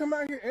 We come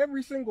out here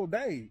every single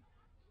day,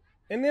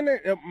 and then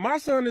my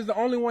son is the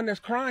only one that's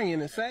crying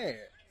and sad,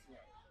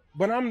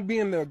 but I'm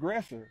being the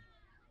aggressor.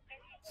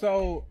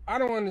 So I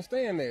don't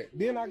understand that.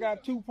 Then I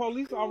got two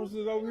police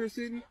officers over here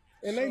sitting,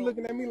 and they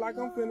looking at me like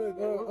I'm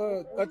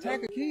finna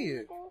attack a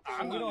kid.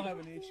 We don't have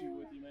an issue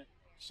with you, man.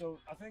 So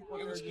I think what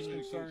they're just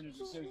concerned is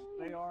because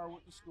they are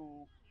with the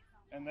school,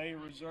 and they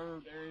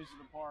reserved areas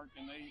of the park,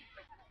 and they.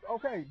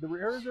 Okay, the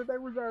areas that they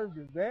reserved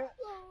is that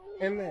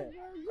and that.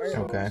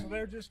 Okay. So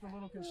they're just a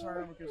little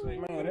concerned because they.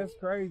 Man, that's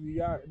crazy.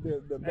 Y'all,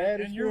 the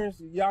bad experience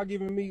y'all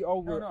giving me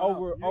over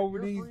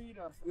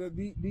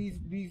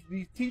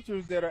these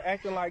teachers that are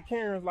acting like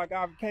Karens, like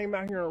I came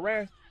out here and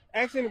harassed.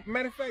 Actually,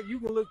 matter of fact, you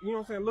can look. You know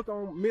what I'm saying? Look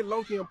on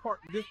Midlothian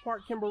Park, this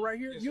Park Kimber right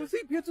here. You'll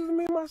see pictures of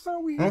me and my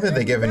son. I don't think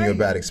they're giving you a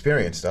bad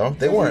experience though.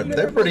 They weren't.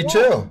 They're pretty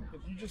chill.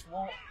 If you just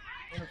won't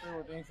interfere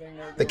with anything,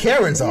 the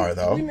Karens are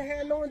though. We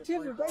had no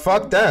intention.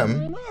 Fuck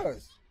them.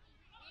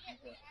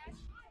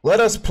 Let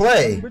us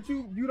play. But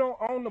you don't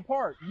own the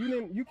park.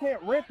 You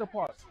can't rent the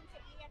park.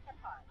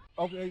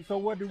 Okay, so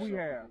what do we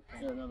have?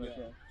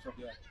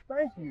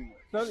 Thank you.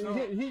 So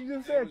he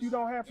just said you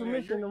don't have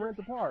permission to rent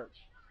the park.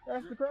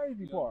 That's the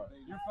crazy part.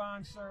 You're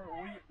fine, sir.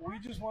 We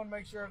just want to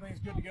make sure everything's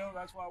good to go.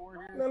 That's why we're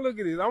here. Now look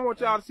at this. I want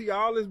y'all to see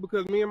all this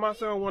because me and my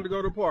son wanted to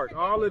go to the park.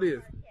 All of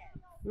this.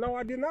 No,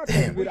 I did not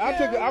take a video.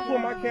 I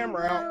put my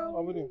camera out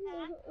over there.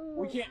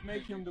 We can't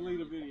make him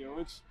delete a video.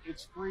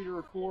 It's free to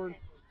record.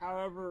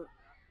 However,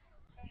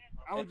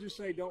 I would just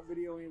say don't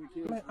video any of the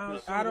kids. Man,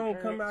 I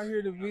don't come out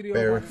here to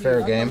video.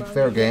 Fair game.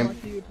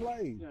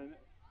 Yeah,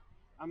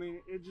 I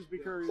mean, it'd just be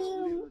curious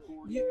to be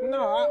recorded.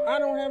 No, I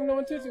don't have no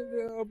intention of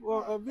video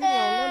none of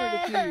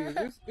the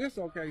kids. It's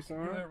okay,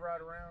 son. You live right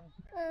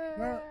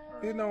around?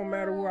 It don't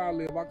matter where I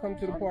live. I come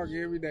to the park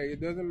every day. It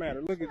doesn't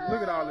matter. Look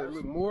at all this.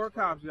 Look, more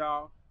cops,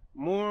 y'all.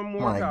 More and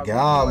more cops. My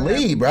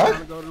golly, bro.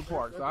 To go to the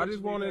park. So I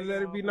just wanted to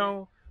let it be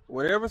known.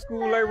 Whatever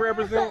school they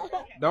represent,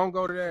 don't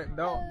go to that.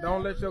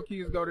 Don't let your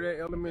kids go to that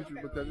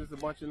elementary because it's a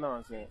bunch of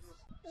nonsense.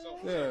 So,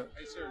 Yeah. sir,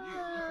 hey, sir,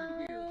 you're free to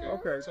be here,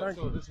 okay? Okay, thank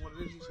so you. This is what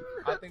it is.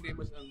 I think they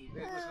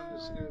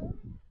misunderstood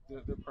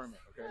the permit,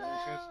 okay? That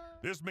makes sense?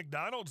 This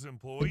McDonald's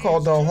employee He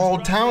called the whole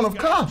town of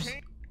cops.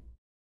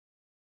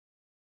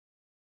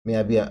 May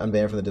I be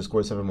unbanned from the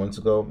Discord 7 months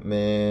ago?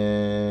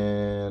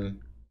 Man.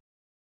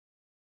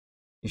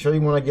 You sure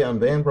you want to get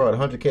unbanned, bro? At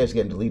 100K, it's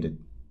getting deleted.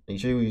 Are you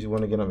sure you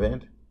want to get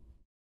unbanned?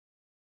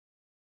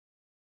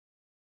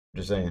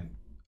 Just saying.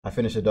 I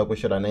finished the duck. What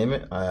should I name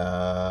it?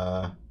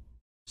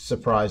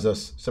 Surprise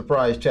us.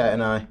 Surprise chat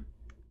and I.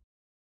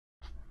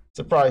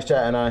 Surprise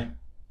chat and I.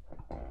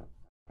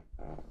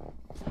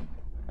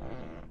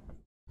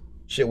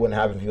 Shit wouldn't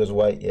happen if he was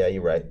white. Yeah,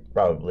 you're right.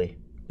 Probably.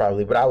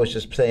 But I was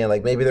just saying,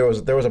 like, maybe there was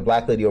a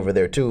black lady over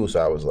there too. So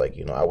I was like,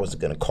 you know, I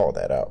wasn't gonna call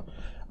that out.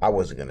 I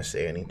wasn't gonna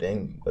say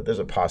anything, but there's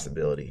a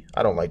possibility.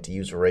 I don't like to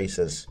use race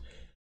as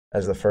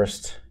the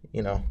first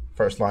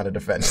line of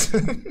defense.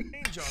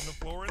 Change on the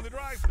floor in the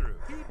drive-thru.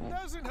 He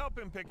doesn't help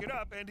him pick it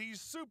up, and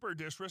he's super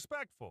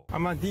disrespectful.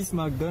 I'm at this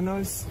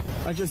McDonald's.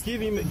 I just gave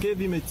him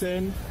a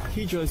 10.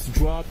 He just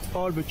dropped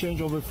all the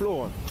change on the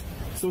floor.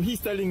 So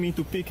he's telling me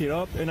to pick it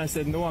up, and I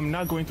said, no, I'm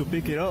not going to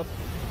pick it up.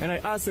 And I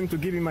asked him to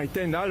give me my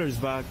 $10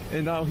 back,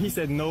 and now he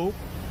said no.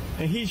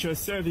 And he's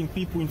just serving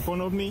people in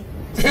front of me.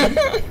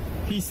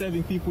 He's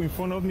serving people in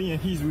front of me, and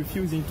he's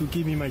refusing to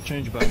give me my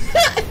change back.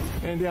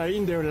 And they are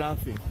in there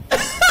laughing.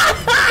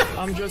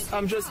 I'm just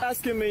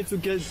asking me to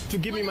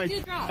give me my. He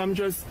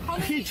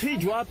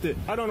dropped it.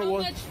 I don't know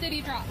what. How much did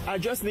he drop? I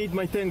just need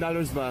my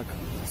 $10 back.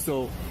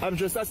 So I'm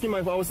just asking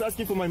I was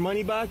asking for my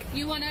money back.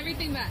 You want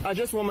everything back? I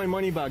just want my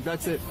money back.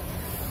 That's it.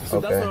 So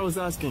Okay. that's what I was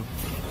asking.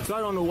 So I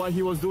don't know why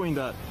he was doing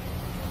that.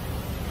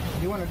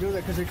 You want to do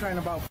that because you're crying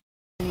about.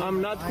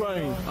 I'm not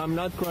crying. I'm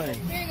not crying.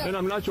 And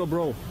I'm not your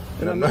bro.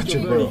 And I'm not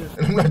your bro.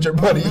 And I'm not your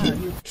buddy.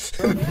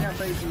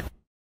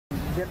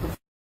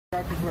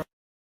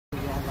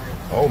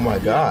 Oh my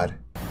God.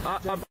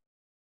 I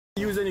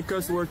use any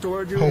curse word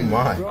toward you. Oh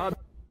my. I'm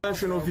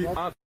professional.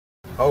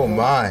 Oh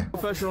my.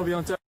 Professional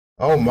beyond.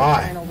 Oh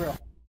my.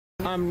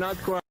 I'm not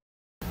crying.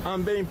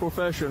 I'm being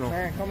professional.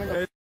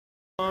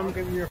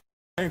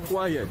 And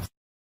quiet.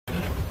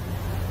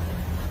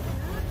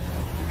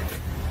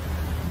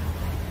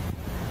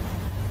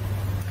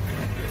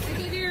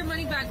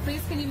 Back,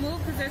 please. Can you move?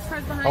 Because there's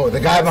cars behind Oh, the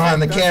guy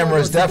behind the camera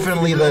is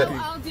definitely the.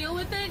 I'll deal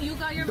with it. You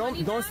got your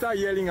money. Don't start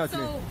yelling at me.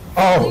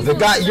 Oh, the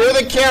guy. You're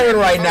the Karen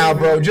right now,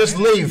 bro. Just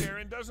leave.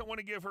 Karen doesn't want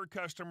to give her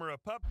customer a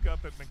pup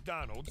cup at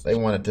McDonald's. They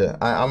wanted to.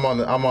 I'm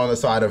on the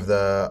side of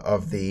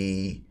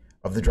the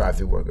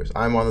drive-thru workers.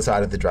 I'm on the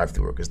side of the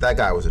drive-thru workers. That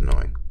guy was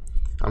annoying.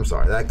 I'm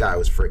sorry. That guy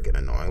was freaking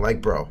annoying.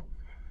 Like, bro.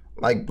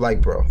 Like,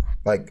 bro.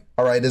 Like,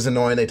 all right, it's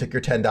annoying. They took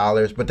your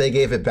 $10, but they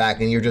gave it back,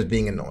 and you're just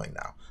being annoying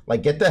now.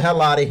 Like, get the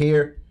hell out of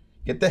here.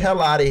 Get the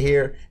hell out of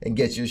here and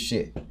get your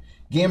shit.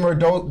 Gamer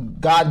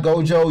God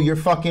Gojo,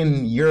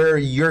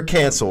 you're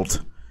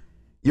canceled.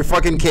 You're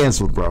fucking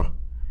canceled, bro.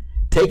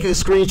 Take a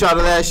screenshot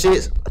of that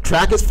shit.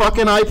 Track his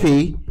fucking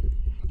IP.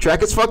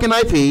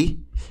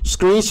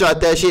 Screenshot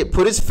that shit.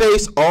 Put his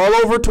face all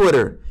over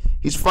Twitter.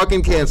 He's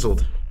fucking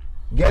canceled.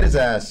 Get his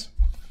ass.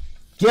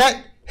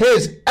 Get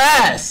his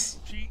ass.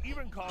 She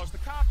even calls the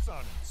cops on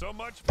him. So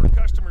much for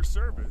customer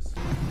service.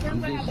 I'm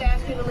going to have to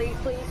ask you to leave,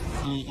 please.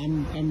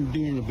 I'm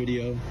doing a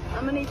video.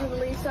 I'm going to need you to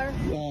leave, sir.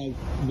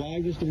 Why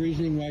was the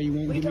reasoning why you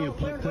won't give me a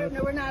pup cup?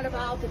 We're not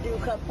allowed to do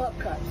pup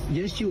cups.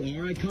 Yes, you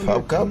are. I come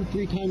Pup cup?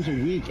 2-3 times a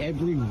week,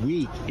 every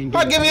week. And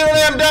I'll give you a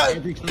damn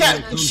dog.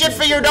 Cat shit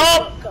for your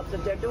dog.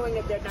 If they're doing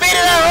it, they're not. Feed it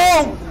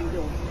at home.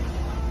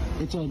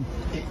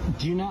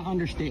 Do you not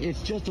understand?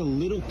 It's just a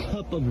little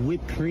cup of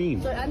whipped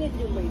cream. Sir, I need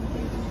you to leave,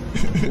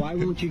 please. Why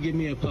won't you give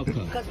me a pup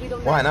cup? Because we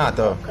don't. Why not,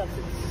 though? Pup cups at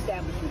this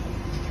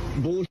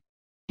establishment. Bullshit.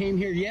 Came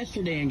here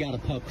yesterday and got a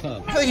pup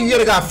cup. I think you could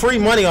have got free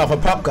money off a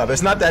pup cup.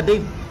 It's not that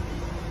deep.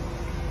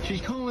 She's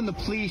calling the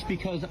police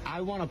because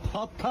I want a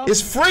pup cup.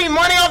 It's free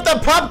money off the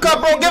pup cup,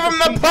 bro. Give him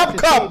the pup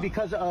cup.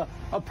 Because a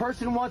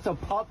person wants a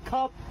pup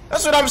cup.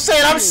 That's what I'm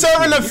saying. I'm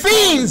serving the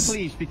fiends.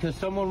 Please, because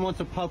someone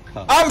wants a pup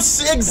cup. I'm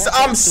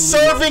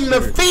serving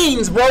the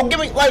fiends, bro. Give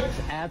me like.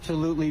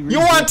 Absolutely. You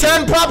want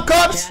 10 pup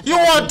cups? You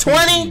want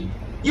 20?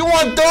 You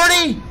want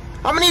 30?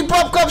 How many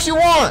pup cups you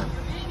want?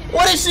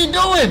 What is she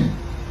doing?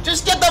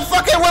 Just get the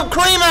fucking whipped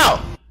cream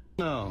out.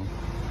 No.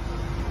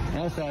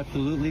 That's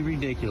absolutely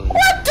ridiculous.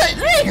 What the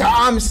nigga?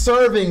 I'm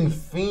serving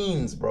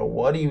fiends, bro.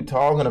 What are you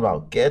talking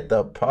about? Get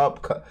the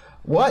pup cup.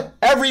 What?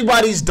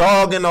 Everybody's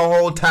dog in the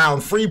whole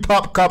town. Free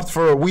pup cups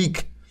for a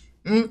week.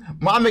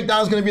 My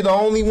McDonald's gonna be the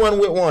only one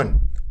with one.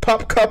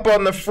 Pup cup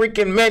on the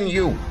freaking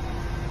menu.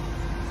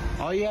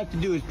 All you have to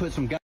do is put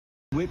some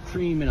whipped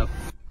cream in a.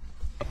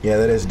 Yeah,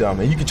 that is dumb.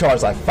 And you can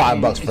charge like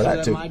 $5 for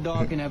that too. My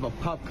dog can have a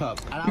pup cup.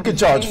 You can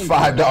charge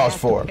 $5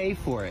 for pay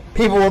for it.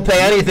 People will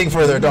pay anything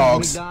for their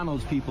dogs.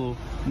 McDonald's people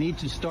need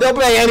to start. They'll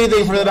pay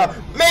anything for their dog.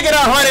 Make it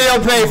 $100,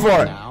 they'll pay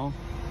for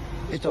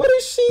it. What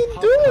is she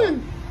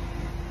doing?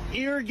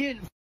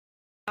 Arrogant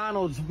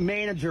McDonald's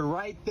manager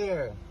right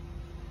there.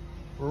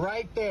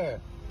 Right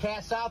there.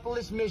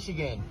 Cassopolis,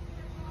 Michigan.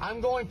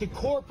 I'm going to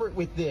corporate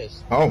with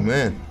this. Oh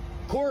man.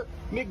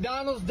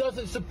 McDonald's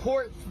doesn't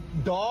support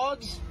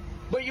dogs,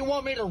 but you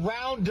want me to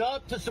round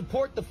up to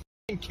support the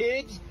f***ing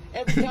kids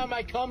every time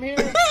I come here?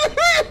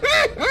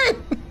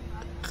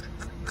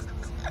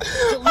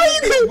 How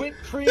you gonna,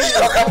 whipped cream you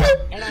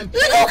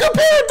gonna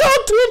compare a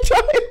dog to a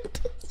child?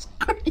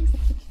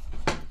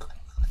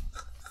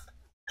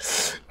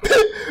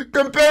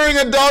 Comparing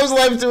a dog's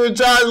life to a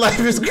child's life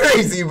is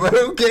crazy, but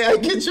okay, I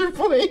get your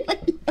point. I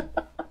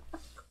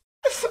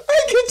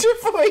get your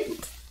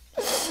point.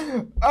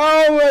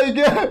 Oh my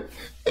god.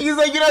 He's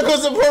like, you're not gonna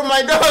support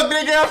my dog,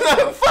 nigga. I'm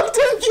not. Fuck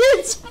them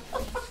kids.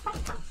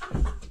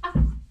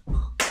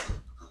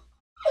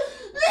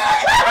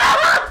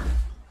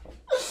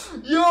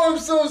 Yo, I'm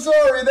so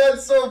sorry.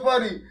 That's so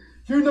funny.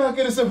 You're not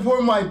gonna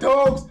support my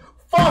dogs?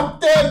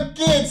 Fuck them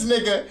kids,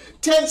 nigga.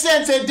 10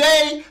 cents a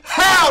day?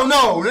 Hell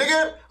no,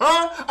 nigga.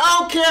 Huh? I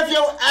don't care if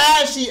your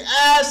ashy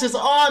ass is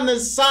on the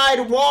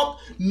sidewalk.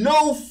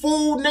 No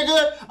food,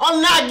 nigga.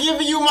 I'm not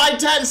giving you my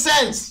 10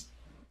 cents.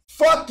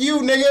 Fuck you,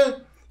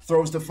 nigga.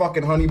 Throws the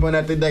fucking honey bun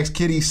at the next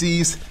kid he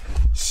sees.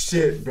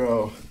 Shit,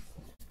 bro.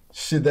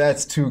 Shit,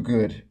 that's too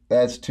good.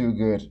 That's too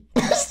good.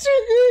 That's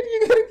too good.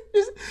 You gotta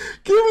just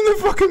give him the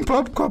fucking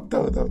pup cup,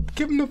 though.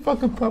 Give him the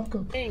fucking pup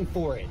cup. Paying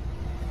for it.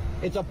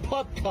 It's a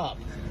pup cup.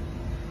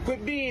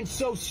 Quit being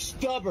so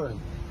stubborn.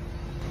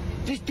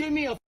 Just give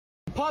me a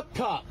pup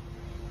cup.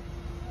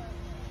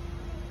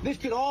 This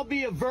could all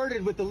be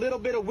averted with a little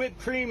bit of whipped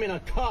cream in a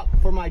cup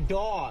for my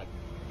dog.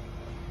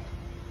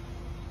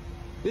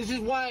 This is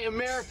why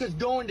America's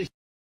going to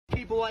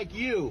people like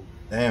you.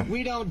 Damn.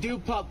 We don't do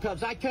pup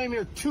cups. I come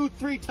here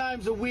 2-3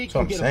 times a week That's to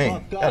what I'm get a saying.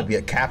 pup cup. Gotta be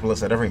a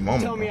capitalist at every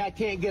moment. Tell me bro. I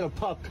can't get a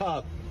pup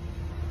cup.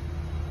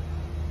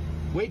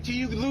 Wait till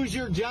you lose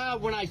your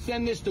job when I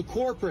send this to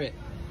corporate.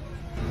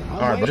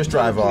 Alright, but just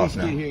drive off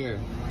now. Here.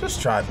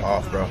 Just drive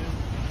off, bro.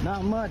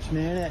 Not much,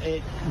 man.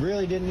 It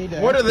really didn't need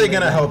to. What are they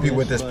gonna like help you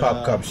with this, this but,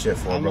 pup cup shit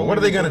for, I'm bro? What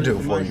are they only gonna do doing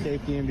it for my you?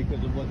 Safety and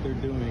because of what they're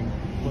doing.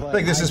 I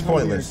think this is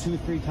pointless.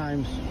 2-3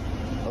 times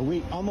a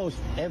week, almost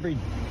every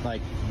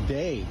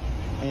day.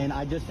 And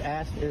I just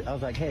asked, I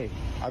was like, hey,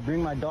 I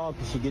bring my dog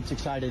because she gets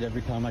excited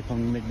every time I come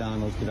to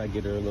McDonald's. Could I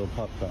get her a little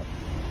pup cup?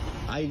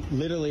 I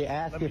literally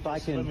asked if I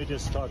can. Let me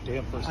just talk to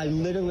him for a second. I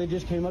literally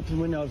just came up to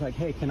the window. I was like,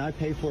 hey, can I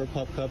pay for a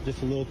pup cup,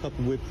 just a little cup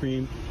of whipped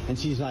cream? And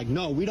she's like,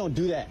 no, we don't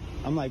do that.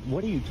 I'm like,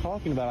 what are you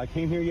talking about? I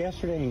came here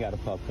yesterday and got a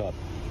pup cup.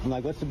 I'm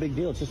like, what's the big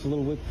deal? It's just a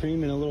little whipped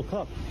cream and a little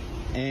cup.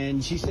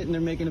 And she's sitting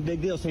there making a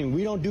big deal saying,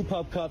 we don't do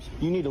pup cups.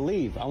 You need to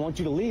leave. I want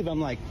you to leave.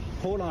 I'm like,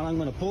 hold on. I'm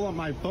going to pull up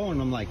my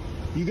phone. I'm like,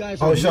 you guys.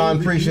 Oh, Sean,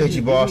 appreciate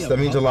you, boss. That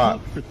means a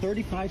lot. For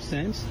 35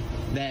 cents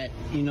that,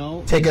 you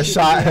know. Take a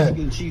shot.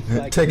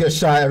 Like, Take a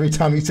shot every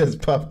time he says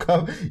pup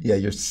cup. Yeah,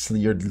 you're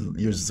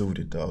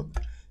zooted, dog.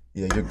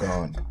 Yeah, you're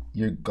gone.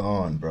 You're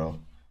gone, bro.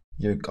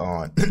 You're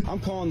gone. I'm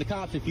calling the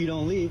cops if you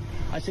don't leave.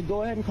 I said,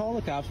 go ahead and call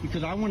the cops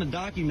because I want to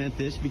document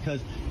this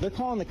because they're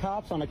calling the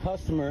cops on a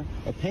customer,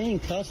 a paying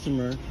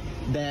customer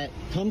that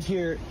comes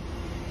here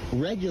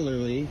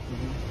regularly.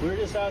 We're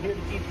just out here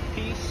to keep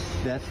the peace.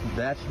 That's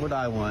what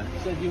I want. You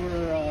said you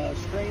were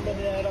screaming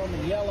at him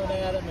and yelling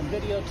at him and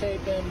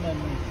videotaping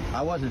and.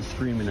 I wasn't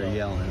screaming or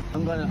yelling.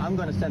 I'm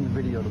gonna send the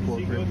video to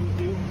corporate. Is he good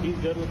with you? He's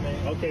good with me.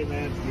 Okay,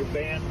 man. You're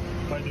banned.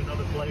 Find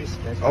another place.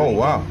 Oh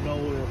wow.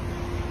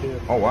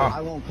 Oh wow.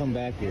 I won't come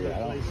back here.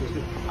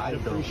 I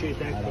appreciate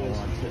that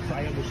because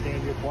I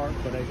understand your part,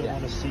 but I don't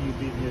want to see you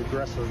being the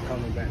aggressor and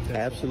coming back.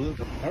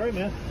 Absolutely. All right,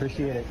 man.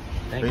 Appreciate it.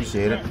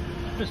 Appreciate it.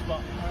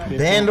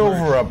 Banned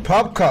over a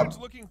pup cup.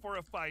 Looking for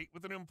a fight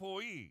with an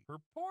employee. Her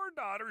poor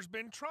daughter's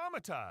been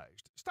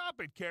traumatized. Stop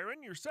it,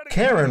 Karen. You're setting.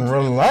 Karen,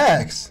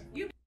 relax.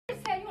 You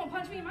said you won't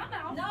punch me in my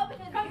mouth. No,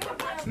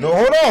 because No,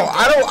 hold on.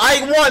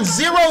 I want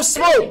zero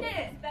smoke.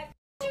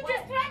 You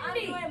just threatened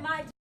me. You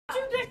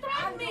just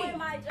threatened me.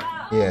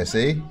 Yeah,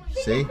 see?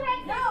 See?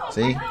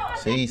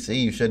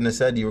 You shouldn't have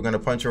said you were going to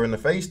punch her in the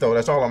face, though.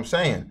 That's all I'm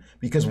saying.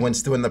 Because when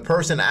the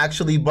person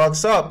actually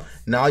bucks up,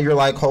 now you're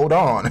like, hold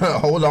on.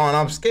 Hold on,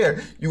 I'm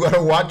scared. You got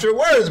to watch your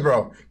words,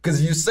 bro.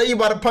 Because you say you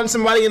about to punch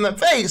somebody in the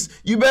face,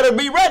 you better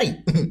be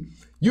ready.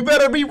 You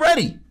better be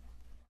ready.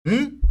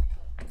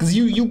 Because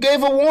you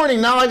gave a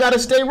warning. Now I got to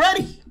stay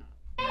ready.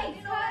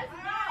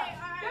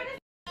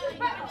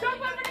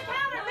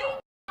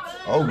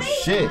 Oh,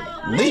 shit.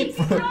 Leap.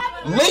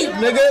 Leap,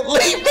 nigga.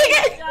 Leap,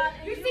 nigga.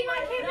 You see my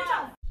kid?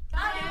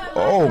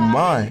 Oh,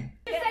 my.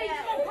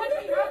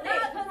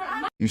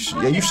 You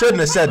shouldn't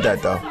have said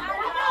that, though.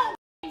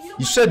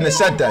 You shouldn't have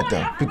said that,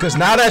 though. Because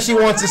now that she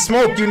wants to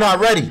smoke, you're not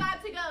ready. I'm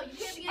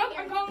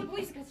calling the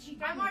police because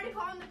I'm already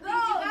calling the police.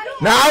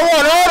 Now I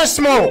want all the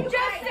smoke.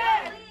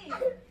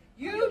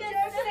 You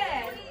just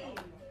said.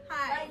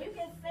 Hi.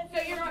 So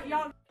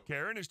y'all.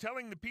 Karen is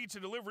telling the pizza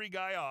delivery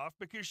guy off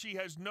because she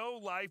has no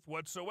life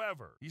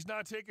whatsoever. He's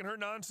not taking her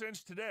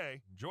nonsense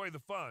today. Enjoy the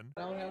fun.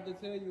 I don't have to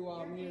tell you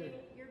I'm here.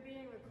 You're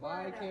being recorded.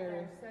 Bye,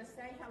 Karen. So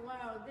say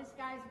hello. This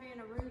guy's being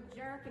a rude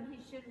jerk and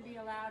he shouldn't be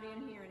allowed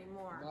in here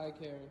anymore. Bye,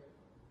 Karen.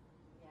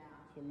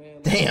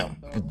 Damn,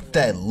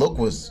 that look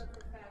was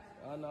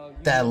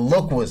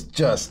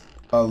just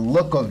a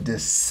look of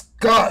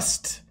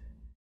disgust.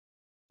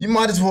 You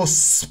might as well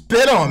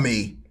spit on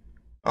me.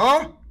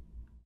 Huh?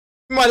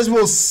 You might as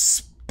well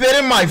spit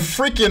in my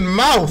freaking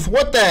mouth.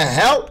 What the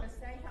hell?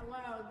 Say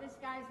hello. This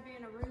guy's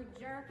being a rude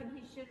jerk and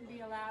he shouldn't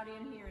be allowed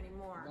in here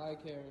anymore. Bye,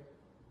 Karen.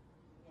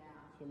 Yeah.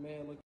 Your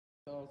man look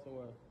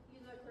somewhere. You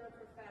look real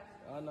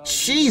professional. I know.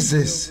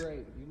 Jesus. You look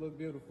great. You look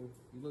beautiful.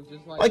 You look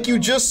just like you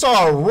just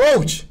saw a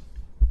roach.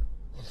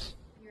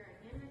 You're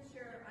an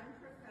immature,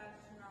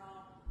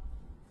 unprofessional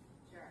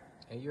jerk.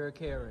 And you're a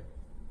Karen.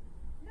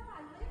 No,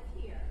 I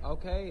live here.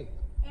 Okay.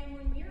 And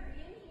when you're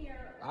in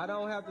here, I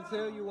don't have to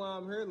tell you why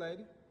I'm here,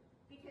 lady.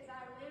 because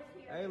I live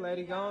here. Hey,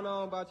 lady, go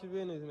on about your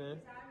business, man.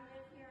 Because I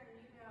live here and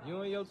you don't.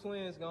 You and your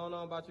twins going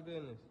on about your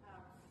business.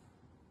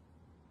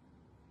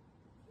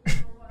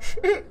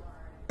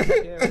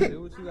 Karen,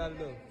 do what you gotta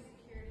do.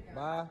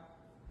 Bye.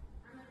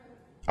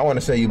 I want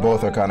to say you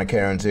both are kind of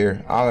Karens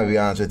here. I'm gonna be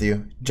honest with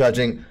you.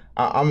 Judging,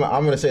 I'm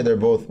gonna say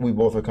we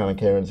both are kind of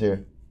Karens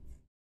here.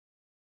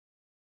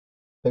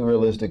 Like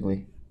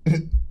realistically,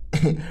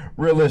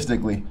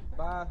 realistically.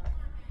 Bye.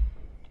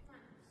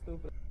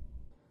 Stupid.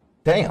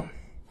 Damn.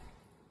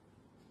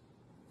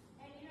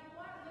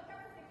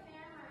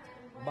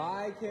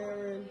 Bye,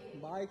 Karen.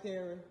 Bye,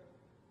 Karen.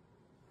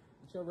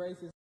 It's your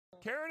racist.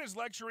 Karen is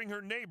lecturing her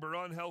neighbor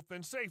on health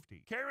and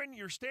safety. Karen,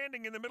 you're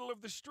standing in the middle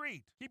of the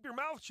street. Keep your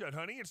mouth shut,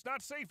 honey. It's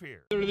not safe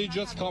here. Literally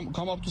just come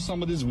up to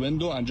somebody's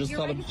window and just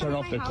tell them to turn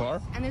off their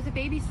car. And there's a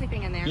baby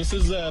sleeping in there. This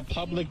is a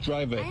public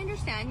driveway. I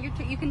understand.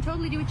 You can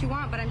totally do what you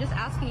want, but I'm just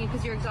asking you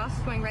because your exhaust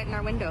is going right in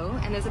our window,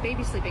 and there's a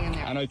baby sleeping in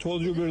there. And I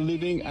told you we're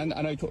leaving, and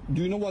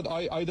do you know what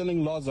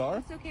idling laws are?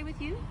 It's okay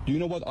with you? Do you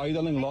know what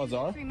idling laws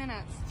are? 3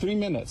 minutes. 3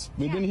 minutes.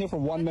 We've been here for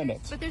 1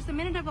 minute. But there's the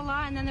minute of the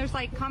law, and then there's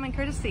like common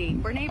courtesy.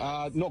 We're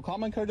neighbors. No,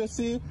 common courtesy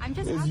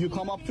is you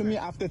come up to me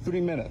after 3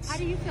 minutes. How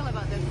do you feel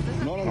about this?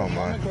 No. Oh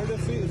my. Common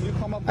courtesy is you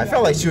come up. I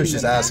felt like she was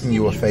just asking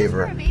you a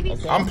favor.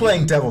 I'm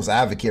playing devil's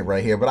advocate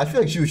right here, but I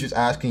feel like she was just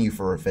asking you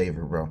for a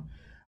favor, bro.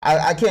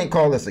 I can't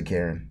call this a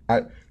Karen.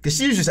 Because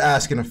she was just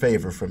asking a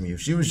favor from you.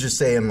 She was just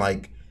saying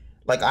like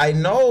I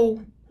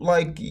know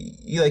like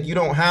you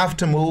don't have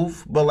to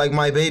move, but like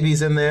my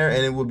baby's in there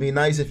and it would be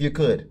nice if you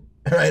could.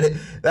 Right?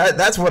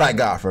 That's what I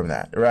got from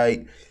that,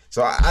 right?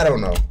 So I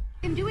don't know.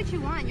 You can do what you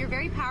want. You're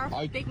very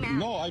powerful, big man.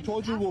 No, I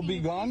told you we'll be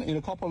gone in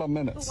a couple of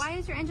minutes. But why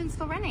is your engine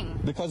still running?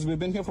 Because we've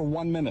been here for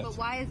 1 minute. But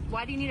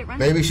why do you need it running?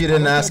 Maybe she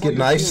didn't ask it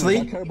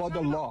nicely. I care about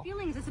the law.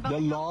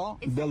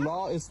 The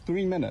law is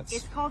 3 minutes.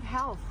 It's called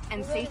health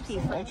and safety.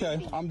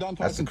 Okay, I'm done talking.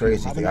 That's the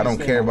crazy thing. I don't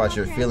care about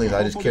your feelings.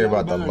 I just care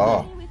about the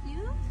law.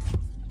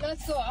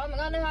 That's all. I'm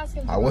gonna ask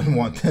him. I wouldn't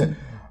want that.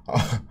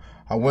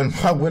 I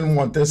wouldn't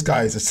want this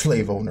guy as a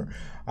slave owner.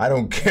 I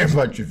don't care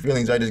about your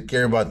feelings. I just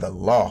care about the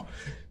law.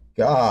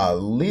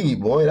 Golly,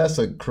 boy, that's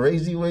a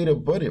crazy way to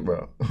put it,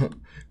 bro.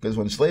 Because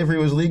when slavery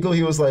was legal,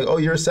 he was like, oh,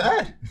 you're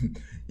sad?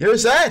 You're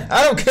sad?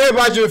 I don't care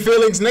about your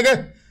feelings,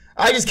 nigga.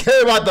 I just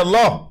care about the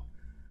law.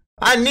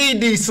 I need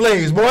these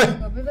slaves, boy.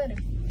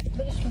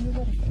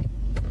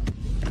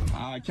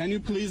 Can you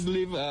please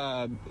leave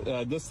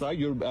this side?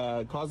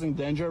 You're causing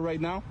danger right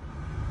now.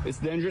 It's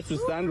dangerous to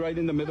stand right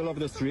in the middle of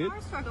the street.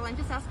 Power struggle. I'm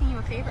just asking you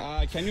a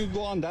favor. Can you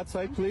go on that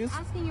side, please?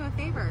 I'm asking you a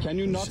favor. Can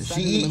you not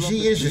stand in the middle of the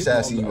street? She is just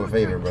asking you a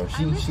favor, bro.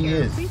 She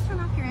is. Please turn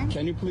off your engine.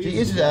 Can you please? She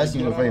is just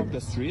asking you a favor. The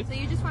street? So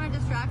you just want to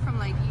distract from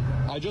like.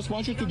 I just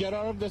want you to get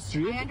out of the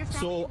street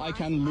so I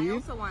can leave. I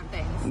also want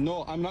things.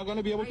 No, I'm not going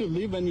to be able to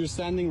leave when you're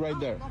standing right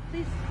there. Well,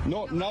 please.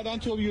 No, not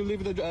until you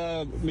leave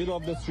the middle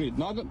of the street.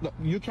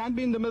 You can't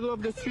be in the middle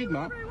of the street,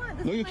 man.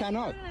 No, you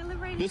cannot.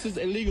 This is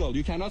illegal.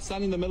 You cannot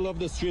stand in the middle of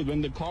the street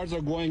when the cars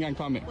are going and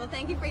coming. Well,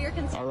 thank you for your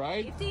concern. All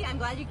right. Safety. I'm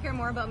glad you care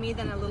more about me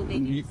than a little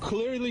baby.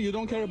 Clearly, you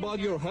don't care about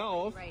your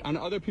health and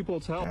other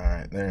people's health. All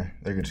right,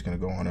 they're just gonna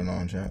go on and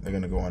on, chat. They're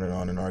gonna go on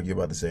and argue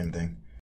about the same thing.